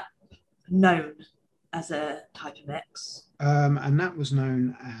 Was that known as a type of mix? And that was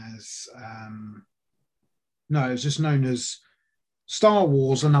known as... no, it was just known as Star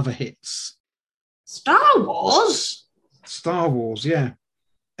Wars and Other Hits. Star Wars? Star Wars, yeah.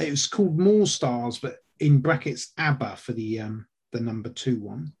 It was called More Stars, but in brackets ABBA for the number 2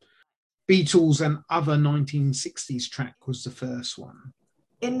 one. Beatles and Other 1960s track was the first one.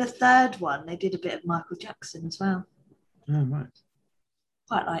 In the third one, they did a bit of Michael Jackson as well. Oh, right.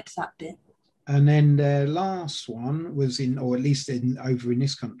 Quite liked that bit. And then their last one was over in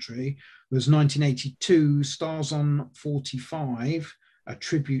this country, was 1982, Stars on 45, a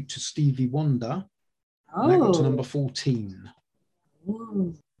tribute to Stevie Wonder. Oh. And that got to number 14.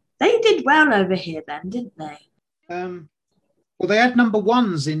 Ooh. They did well over here then, didn't they? Well, they had number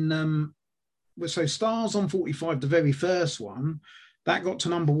 1s in... so Stars on 45, the very first one, that got to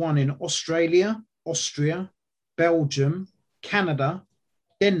number 1 in Australia, Austria, Belgium, Canada,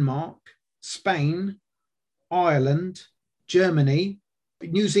 Denmark, Spain, Ireland, Germany,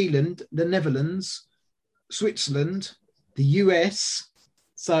 New Zealand, the Netherlands, Switzerland, the US.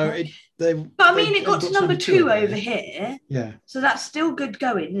 So it got to number 2 over here. Yeah. So that's still good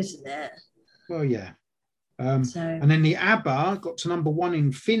going, isn't it? Well, yeah. And then the ABBA got to number 1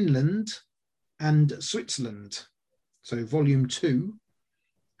 in Finland and Switzerland. So Volume 2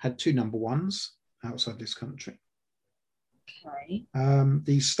 had 2 number 1s outside this country. Okay.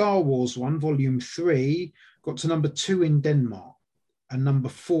 The Star Wars one, Volume 3, got to number 2 in Denmark and number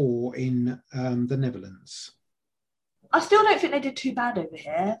 4 in the Netherlands. I still don't think they did too bad over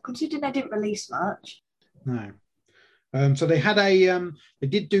here, considering they didn't release much. No. So they had they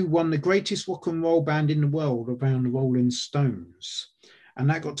did do one, the greatest rock and roll band in the world, around the Rolling Stones. And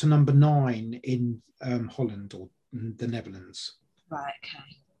that got to number 9 in Holland or the Netherlands. Right,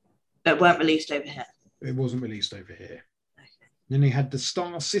 okay. But weren't released over here. It wasn't released over here. Okay. Then they had the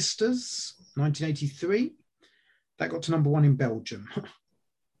Star Sisters, 1983. That got to number 1 in Belgium.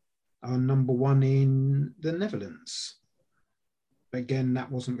 And number 1 in the Netherlands. But again, that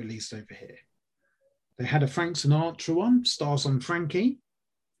wasn't released over here. They had a Frank Sinatra one, Stars on Frankie.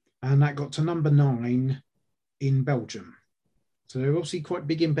 And that got to number 9 in Belgium. So they're obviously quite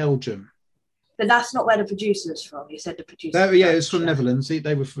big in Belgium. But that's not where the producer's from. You said the producer. It's from Netherlands.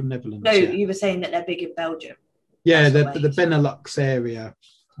 They were from Netherlands. No, you were saying that they're big in Belgium. Yeah, the Benelux area.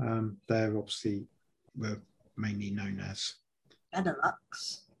 They're obviously were mainly known as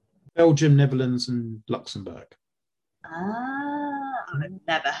Benelux. Belgium, Netherlands, and Luxembourg. I've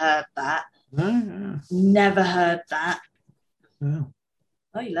never heard that. No. Never heard that. Oh.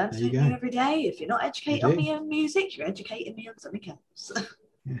 Oh, you learn something new every day. If you're not educating me on music, you're educating me on something else.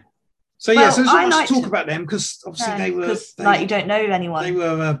 Yeah. So there's not much to talk about them because obviously they were you don't know anyone. They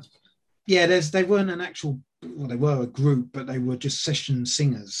were they weren't an actual. Well, they were a group, but they were just session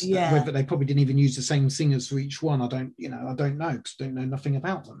singers. Yeah. Whether they probably didn't even use the same singers for each one, I don't know because I don't know nothing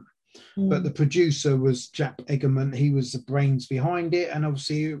about them. But the producer was Jaap Eggerman. He was the brains behind it, and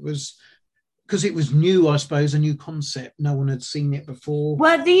obviously it was because it was new, I suppose, a new concept. No one had seen it before.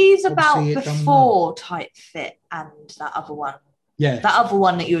 Were these about before Tight Fit and that other one? Yeah. That other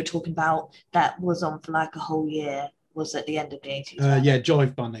one that you were talking about that was on for like a whole year was at the end of the 80s. Right? Yeah,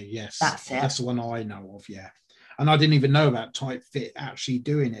 Jive Bunny, yes. That's it. That's the one I know of, yeah. And I didn't even know about Tight Fit actually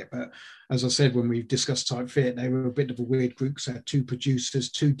doing it. But as I said, when we discussed Tight Fit, they were a bit of a weird group because they had 2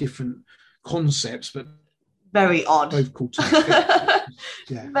 producers, 2 different concepts, but very odd. Both called Tight Fit.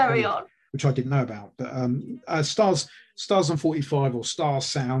 Yeah, very odd. Which I didn't know about. But Stars on 45 or Star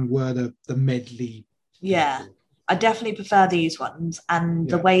Sound were the medley. Yeah, people. I definitely prefer these ones. And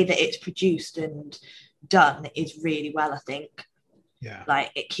the way that it's produced and done is really well, I think. Yeah.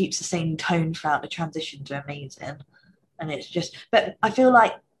 Like, it keeps the same tone throughout the transitions are amazing. And it's just, but I feel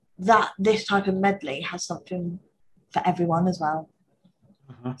like that this type of medley has something for everyone as well.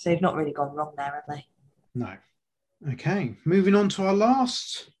 Uh-huh. So they've not really gone wrong there, have they? No. Okay, moving on to our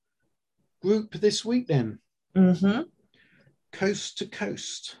last group this week then. Mm-hmm. Coast to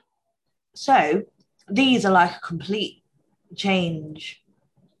Coast. So these are like a complete change.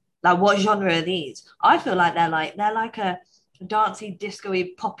 Like, what genre are these? I feel like they're like a dancey, disco-y,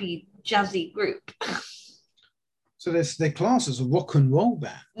 poppy, jazzy group. So they're classed as a rock and roll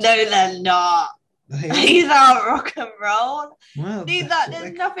band. No, they're not. These aren't rock and roll. Well, There's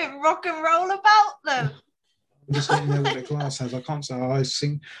nothing rock and roll about them. I'm just letting you know what their class has. I can't say I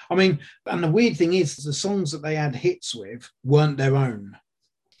sing. I mean, and the weird thing is, the songs that they had hits with weren't their own.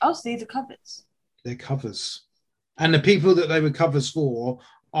 Oh, so these are covers. They're covers, and the people that they were covers for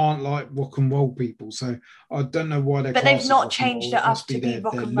aren't like rock and roll people. So I don't know why they're. But they've not changed it up to be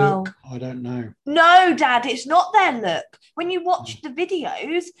rock and roll. I don't know. No, Dad, it's not their look. When you watch the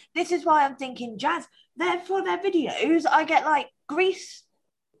videos, this is why I'm thinking jazz. For their videos, I get like Grease,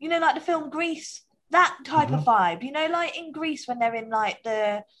 you know, like the film Grease, that type of vibe. You know, like in Grease when they're in like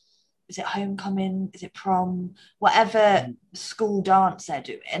is it homecoming? Is it prom? Whatever school dance they're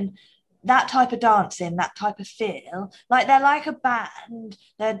doing. That type of dancing, that type of feel. Like they're like a band.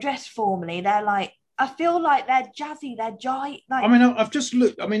 They're dressed formally. They're like, I feel like they're jazzy. They're like. I mean, I've just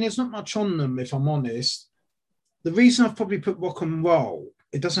looked. I mean, there's not much on them, if I'm honest. The reason I've probably put rock and roll,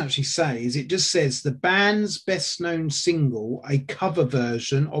 it doesn't actually say, is it just says the band's best known single, a cover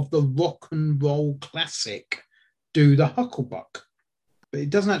version of the rock and roll classic, Do the Hucklebuck. But it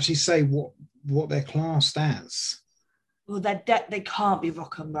doesn't actually say what they're classed as. Well, they can't be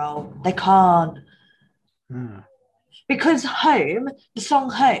rock and roll. They can't. Because the song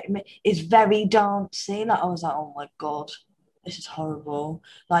Home is very dancey. Like, I was like, oh my God, this is horrible.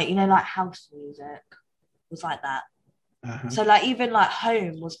 Like, you know, like house music was like that. So like even like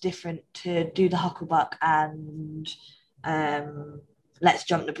Home was different to Do the Hucklebuck and Let's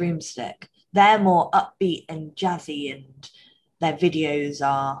Jump the Broomstick. They're more upbeat and jazzy, and their videos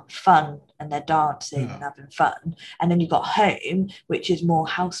are fun and they're dancing and having fun. And then you've got Home, which is more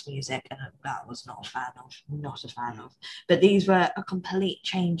house music, and that was not a fan of. But these were a complete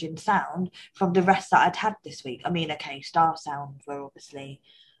change in sound from the rest that I'd had this week. I mean, okay, Star Sound were obviously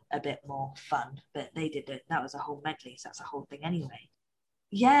a bit more fun, but they did it. That was a whole medley, so that's a whole thing anyway.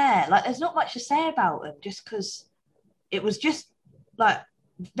 Yeah, like there's not much to say about them, just because it was just like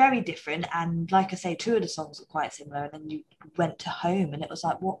very different. And like I say, two of the songs were quite similar, and then you went to Home and it was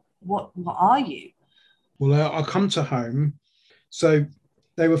like, what are you? Well, I'll come to Home. So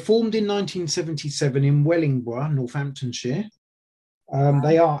they were formed in 1977 in Wellingborough, Northamptonshire.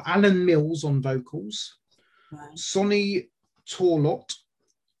 They are Alan Mills on vocals, Sonny Torlott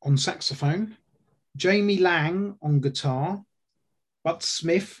on saxophone, Jamie Lang on guitar, Bud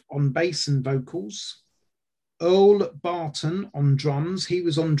Smith on bass and vocals, Earl Barton on drums. He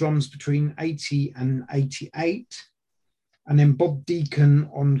was on drums between 80 and 88. And then Bob Deacon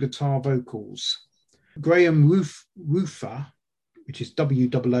on guitar vocals. Graham Woofer, which is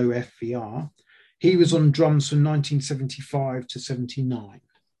WOOFER, he was on drums from 1975 to 79.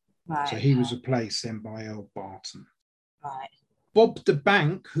 Right. So he was replaced then by Earl Barton. Right. Bob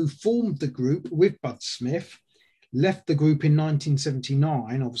DeBank, who formed the group with Bud Smith, left the group in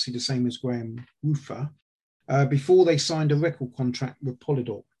 1979, obviously the same as Graham Woofer, before they signed a record contract with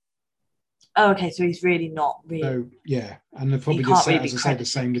Polydor. Oh, okay, so he's really not really. So yeah, and they probably just say, as I say, the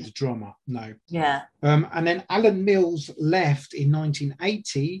same with the drummer. No. Yeah. And then Alan Mills left in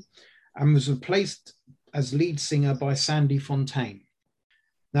 1980 and was replaced as lead singer by Sandy Fontaine.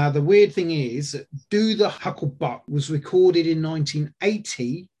 Now, the weird thing is that Do the Hucklebuck was recorded in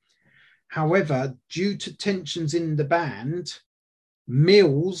 1980. However, due to tensions in the band,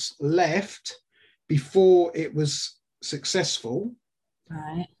 Mills left before it was successful.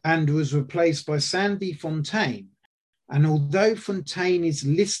 Right. And was replaced by Sandy Fontaine. And although Fontaine is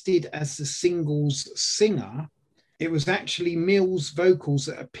listed as the single's singer, it was actually Mills' vocals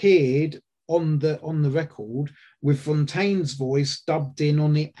that appeared on the record, with Fontaine's voice dubbed in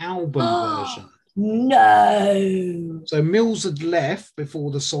on the album version. No. So Mills had left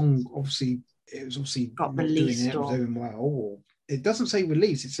before the song it was got released. It was doing well. Or it doesn't say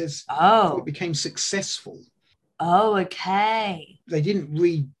release, it says it became successful. Oh, okay. They didn't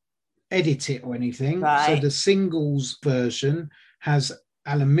re-edit it or anything. Right. So the singles version has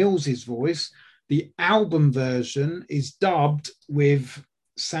Alan Mills's voice. The album version is dubbed with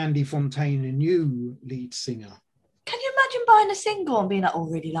Sandy Fontaine, a new lead singer. Can you imagine buying a single and being like, oh,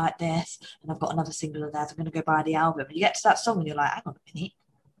 really like this, and I've got another single of theirs, I'm going to go buy the album. And you get to that song and you're like, hang on a minute,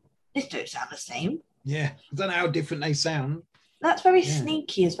 this don't sound the same. Yeah, I don't know how different they sound. That's very Yeah.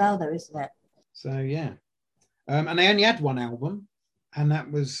 sneaky as well, though, isn't it? So yeah, and they only had one album, and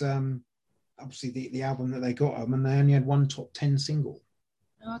that was obviously the album that they got them, and they only had one top 10 single.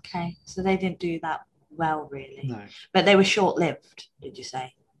 Okay, so they didn't do that well, really. No, But they were short-lived, did you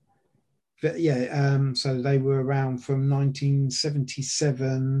say? but yeah, so they were around from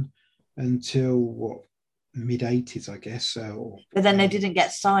 1977 until what, mid 80s, I guess. But then they didn't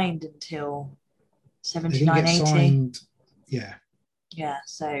get signed until they didn't 79, get 80. signed. Yeah. Yeah,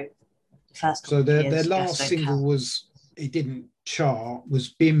 so the first couple So of their years last just don't single count. was, it didn't chart, was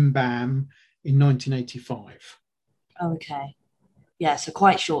Bim Bam in 1985. Oh, okay. Yeah, so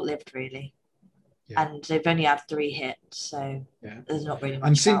quite short-lived, really. Yeah. And they've only had 3 hits, so Yeah. there's not really much.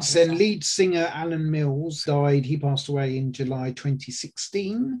 And since then, about lead singer Alan Mills died. He passed away in July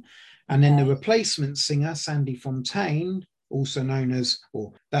 2016. And then the replacement singer, Sandy Fontaine, also known as,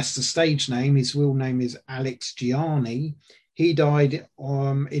 or that's the stage name, his real name is Alex Gianni. He died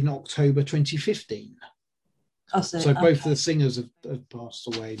in October 2015. Oh, So both of the singers have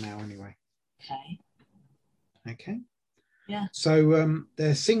passed away now anyway. Okay. Yeah. So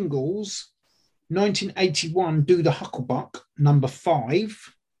their singles, 1981, Do the Hucklebuck, number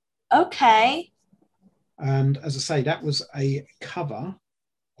 5. Okay. And as I say, that was a cover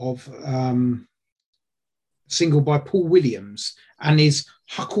of single by Paul Williams and his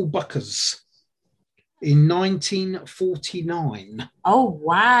Hucklebuckers in 1949. Oh,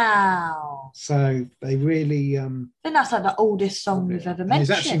 wow. So they really... I think that's like the oldest song we've ever mentioned.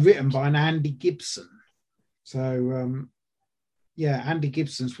 It's actually written by an Andy Gibson. So, yeah, Andy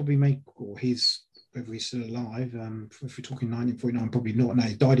Gibson's probably or whether he's still alive, if we're talking 1949, probably not. No,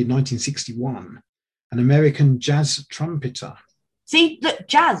 he died in 1961. An American jazz trumpeter. See, look,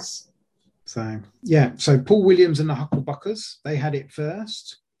 jazz. So, yeah, so Paul Williams and the Hucklebuckers, they had it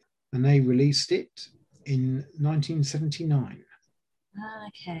first, and they released it in 1979.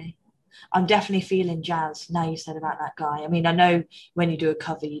 Okay. I'm definitely feeling jazz now you said about that guy. I mean, I know when you do a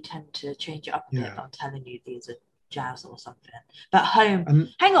cover, you tend to change it up a bit, but I'm telling you, these are jazz or something. But Home,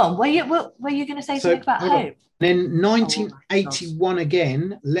 hang on, were you going to say something about Home? Then 1981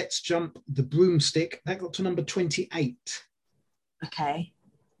 again, Let's Jump the Broomstick. That got to number 28. Okay.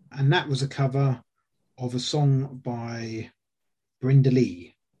 And that was a cover of a song by Brenda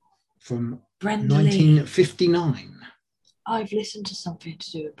Lee from 1959. I've listened to something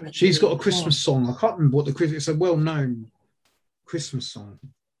to do with Brenda. She's got a Christmas song. I can't remember what the Christmas. It's a well-known Christmas song,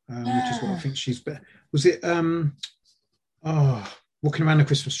 which is what I think she's. Was it? Walking Around the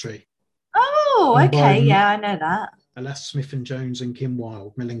Christmas Tree. Oh, okay, yeah, I know that. Alas Smith and Jones and Kim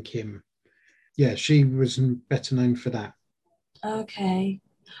Wilde, Mel and Kim. Yeah, she was better known for that. Okay.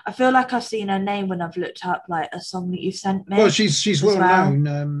 I feel like I've seen her name when I've looked up like a song that you sent me. Well, she's well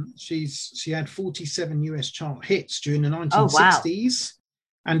known. She had 47 US chart hits during the 1960s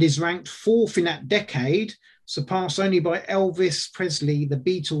and is ranked 4th in that decade, surpassed only by Elvis Presley, the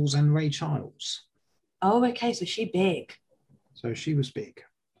Beatles, and Ray Charles. Oh, okay, so she big. So she was big.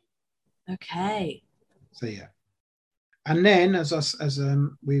 Okay. So yeah. And then as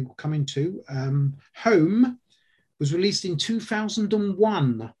we were coming to, Home was released in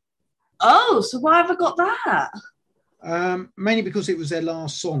 2001. Oh, so why have I got that? Mainly because it was their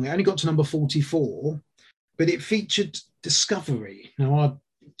last song. It only got to number 44, but it featured Discovery. Now, I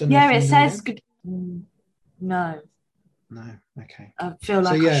don't know. Yeah, it says good. No. No, okay. I feel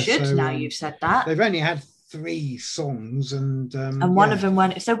like I should now you've said that. They've only had 3 songs and one of them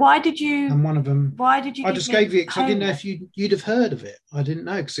went. So why did you? And one of them. Why did you? I just gave you it because I didn't know if you'd have heard of it. I didn't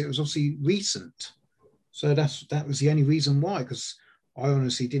know because it was obviously recent. So that was the only reason why, because I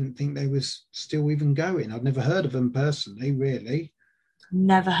honestly didn't think they was still even going. I'd never heard of them personally, really.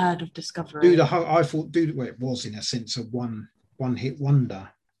 Never heard of Discovery. I thought it was in a sense of one hit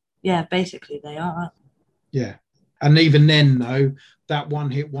wonder. Yeah, basically they are. Yeah. And even then, though, that one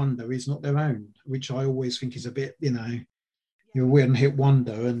hit wonder is not their own, which I always think is a bit, you're a one hit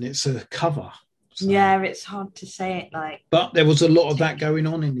wonder and it's a cover. So. Yeah, it's hard to say it like. But there was a lot of that going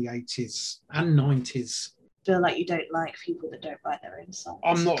on in the 80s and 90s. I feel like you don't like people that don't write their own songs.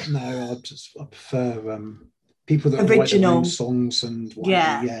 I'm not, no, I prefer people that write their own songs and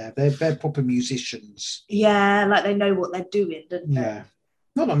they're proper musicians. Yeah, like they know what they're doing, don't they? Yeah.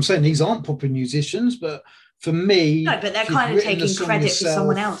 Not that I'm saying these aren't proper musicians, but for me... No, but they're kind of taking credit for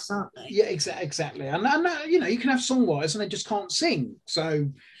someone else, aren't they? Yeah, exactly. And you can have songwriters and they just can't sing, so...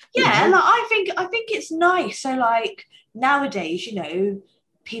 Yeah, like I think it's nice. So like nowadays,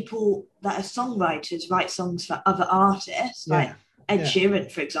 people that are songwriters write songs for other artists. Like Ed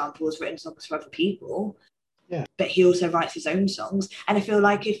Sheeran, for example, has written songs for other people. Yeah. But he also writes his own songs. And I feel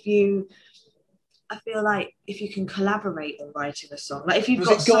like if you I feel like if you can collaborate on writing a song, like if you've Was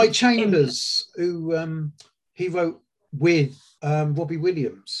got it Guy some Chambers who he wrote with Robbie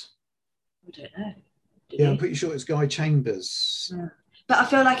Williams? I don't know. Did Yeah, I'm he? pretty sure it's Guy Chambers. Yeah. But I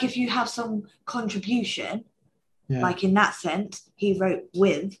feel like if you have some contribution, Yeah, like in that sense, he wrote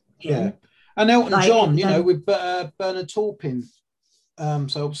with yeah. him. And Elton Like John, then, with Bernard Taupin.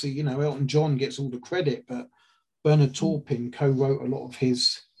 So obviously, Elton John gets all the credit, but Bernard Taupin co-wrote a lot of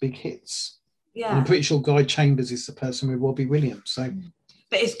his big hits. And I'm yeah. pretty sure Guy Chambers is the person with Robbie Williams. So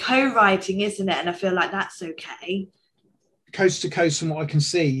But it's co-writing, isn't it? And I feel like that's okay. coast to coast, from what I can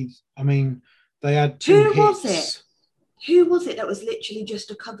see, I mean, they had two Who was it? hits. Who was it that was literally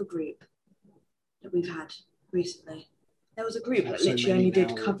just a cover group that we've had recently? There was a group that So literally many only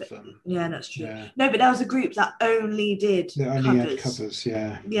did now cover. of them. Yeah, that's true. Yeah. No, but there was a group that only did They only had covers,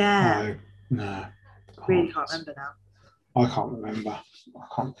 yeah. Yeah. No. Really can't remember now. I can't remember. I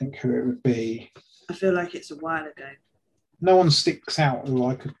can't think who it would be. I feel like it's a while ago. No one sticks out who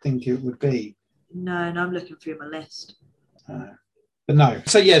I could think it would be. No, I'm looking through my list. But no.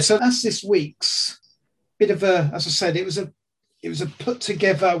 So that's this week's bit of a, as I said, it was a put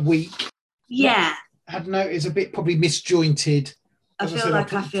together week. Yeah. Had noticed a bit probably misjointed. I As feel said,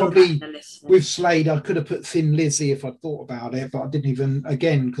 like I feel probably that in the listening. with Slade, I could have put Thin Lizzy if I thought about it, but I didn't even,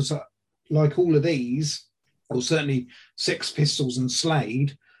 again, because like all of these, or certainly Sex Pistols and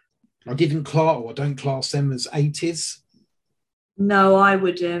Slade, I don't class them as 80s. No, I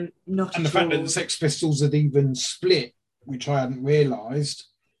would not. And the at fact that all. the Sex Pistols had even split, which I hadn't realised,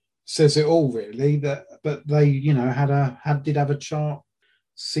 says it all really. But they, did have a chart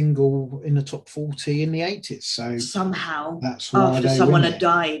single in the top 40 in the 80s. So somehow that's why after they someone win had it.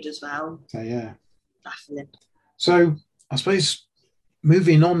 died as well. So yeah. Baffling. So I suppose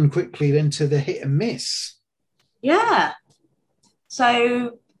moving on quickly then to the hit and miss. Yeah.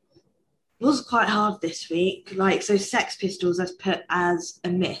 So it was quite hard this week. So Sex Pistols I've put as a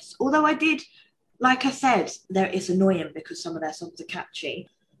miss. Although I did, like I said, it's annoying because some of their songs are catchy.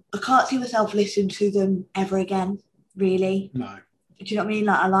 I can't see myself listening to them ever again, really. No. Do you know what I mean?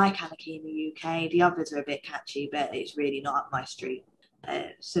 I like Anarchy in the UK. The others are a bit catchy, but it's really not up my street.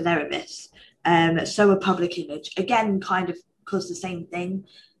 So they're a miss. So a Public Image. Again, kind of because the same thing.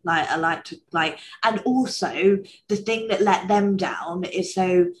 I like to and also the thing that let them down is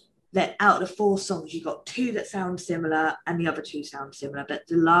so that out of the 4 songs, you got 2 that sound similar and the other 2 sound similar, but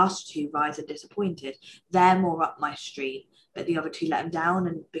the last 2, Rise and Disappointed, they're more up my street, but the other 2 let them down.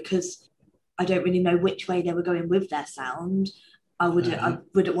 And because I don't really know which way they were going with their sound, I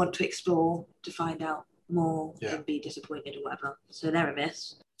wouldn't want to explore to find out more and be disappointed or whatever. So they're a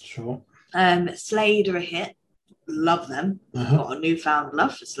miss. Sure. Slade are a hit. Love them. Got a newfound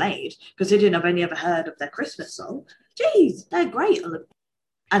love for Slade, considering I've only ever heard of their Christmas song. Jeez, they're great.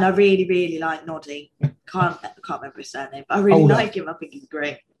 And I really, really like Noddy. Can't remember his surname, but I really like him. I think he's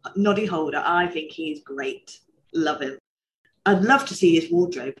great. Noddy Holder, I think he's great. Love him. I'd love to see his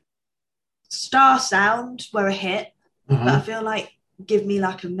wardrobe. Star Sound were a hit, but I feel like give me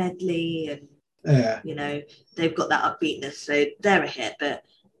a medley and they've got that upbeatness, so they're a hit. But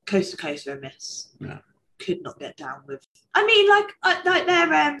Coast to Coast are a miss. Yeah. Could not get down with. I mean,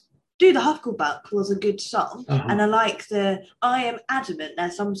 their Do the Hucklebuck was a good song, and I like I Am Adamant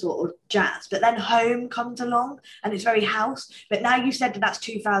there's some sort of jazz, but then Home comes along and it's very house. But now you said that's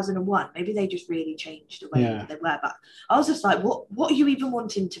 2001, maybe they just really changed the way that they were. But I was just like, what are you even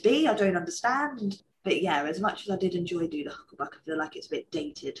wanting to be? I don't understand. But yeah, as much as I did enjoy Do the Hucklebuck, I feel like it's a bit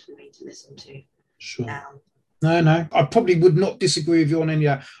dated for me to listen to now. No, I probably would not disagree with you on any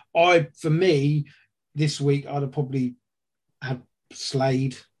of that. For me, this week I'd have probably had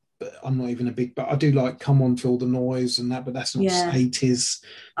Slade, but I'm not even but I do like Come On Feel the Noise and that, but that's not 80s.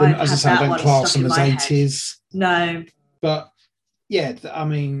 As I say, I don't class them as 80s. No. But yeah, I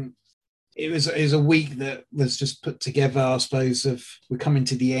mean, it was a week that was just put together, I suppose, of we're coming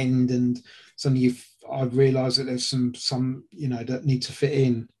to the end, and suddenly I've realised that there's some that need to fit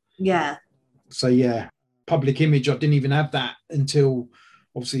in. Yeah. So yeah, Public Image, I didn't even have that until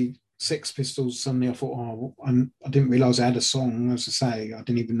obviously Sex Pistols. Suddenly I thought, I didn't realise I had a song. As I say, I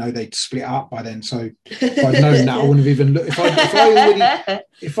didn't even know they'd split up by then. So if I'd known that, I wouldn't have even looked.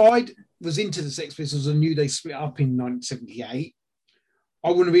 If I was into the Sex Pistols and knew they split up in 1978, I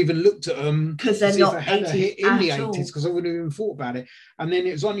wouldn't have even looked at them because they're not 80s a hit in the 80s, because I wouldn't have even thought about it. And then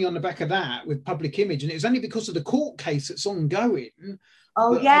it was only on the back of that with Public Image, and it was only because of the court case that's ongoing.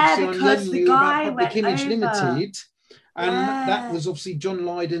 Oh yeah, because the guy Public went Image over. Limited, and that was obviously John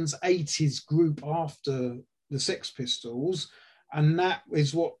Lydon's 80s group after the Sex Pistols, and that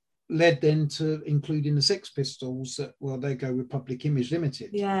is what led then to including the Sex Pistols. They go with Public Image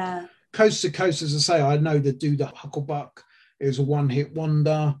Limited. Yeah. Coast to Coast, as I say, I know they do the Hucklebuck. It was a one-hit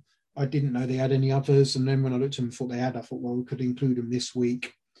wonder. I didn't know they had any others. And then when I looked at them and thought they had, I thought, well, we could include them this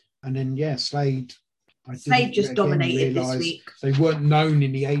week. And then, yeah, Slade. Slade just dominated this week. They weren't known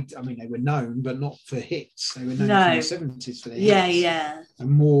in the 80s. I mean, they were known, but not for hits. They were known from the 70s for their hits. Yeah. And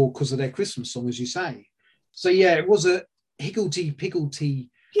more because of their Christmas song, as you say. So, yeah, it was a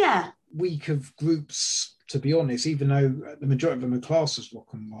higgledy-piggledy week of groups, to be honest, even though the majority of them are classed as rock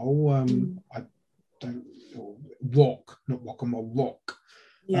and roll. I don't... rock, not rock and roll, rock.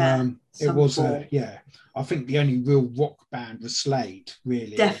 Yeah. It was I think the only real rock band was Slade,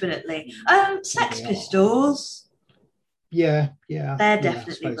 really. Definitely. Sex Pistols. Yeah. They're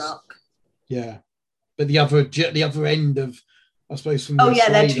definitely rock. Yeah. But the other end of, I suppose, from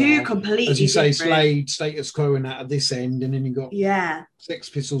they're two completely as you say, different. Slade, Status Quo, and out of this end, and then you got Sex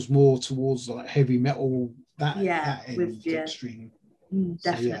Pistols more towards like heavy metal, that end, with extreme.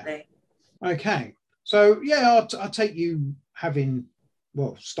 Definitely. So, okay. So, I'll take you having,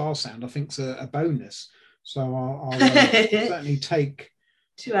 Star Sound, I think, is a bonus. So I'll certainly take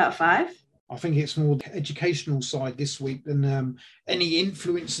 2 out of 5. I think it's more the educational side this week than any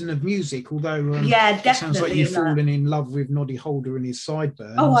influencing of music, although definitely. It sounds like you've fallen in love with Noddy Holder and his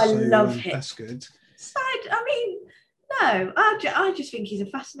sideburns. Oh, I love him. That's good. I just think he's a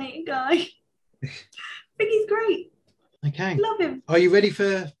fascinating guy. I think he's great. Okay. Love him. Are you ready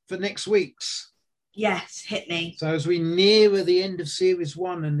for next week's? Yes, hit me. So as we near the end of Series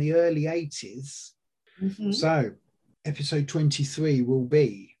 1 and the early 80s, so episode 23 will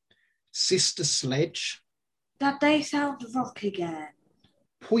be Sister Sledge. That they sound rock again.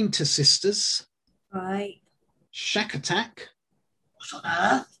 Pointer Sisters. Right. Shack Attack. What on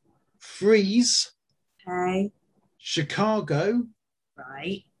earth? Freeze. Okay. Chicago.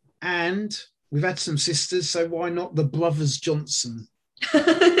 Right. And we've had some sisters, so why not the Brothers Johnson?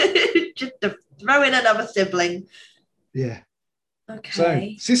 Just to throw in another sibling. Yeah. Okay.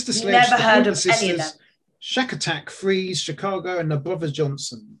 So, Sister Sledge, never heard of Sisters, any of them. Shack Attack, Freeze, Chicago, and the Brothers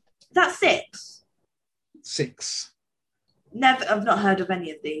Johnson. That's 6. 6. I've not heard of any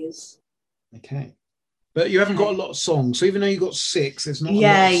of these. Okay. But you haven't got a lot of songs, so even though you got 6, there's not a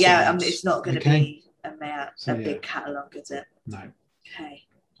lot of songs. It's not going to be a big catalogue, is it? No. Okay.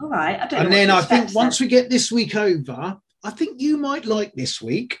 All right. I don't know. And then I think once we get this week over, I think you might like this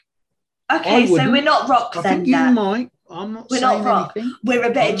week. Okay, so we're not rock then. I think you might. I'm not saying not rock. anything. We're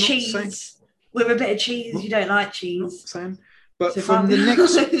a bit of cheese. We're a bit of cheese. You don't like cheese. Saying. But so from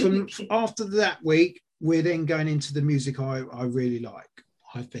after that week, we're then going into the music I really like,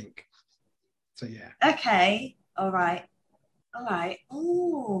 I think. So, yeah. Okay. All right.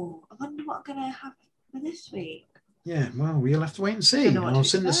 Oh, I wonder what I'm going to have for this week. Yeah, well, we'll have to wait and see. I'll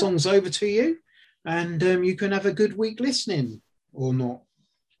send the songs over to you, and you can have a good week listening or not.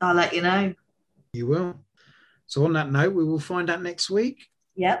 I'll let you know. You will. So on that note, we will find out next week.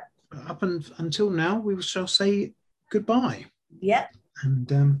 Yep. Up until now, we shall say goodbye. Yep.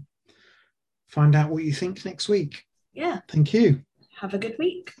 And find out what you think next week. Yeah. Thank you. Have a good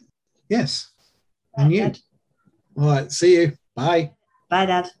week. Yes. And you. Dad. All right. See you. Bye. Bye,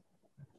 Dad.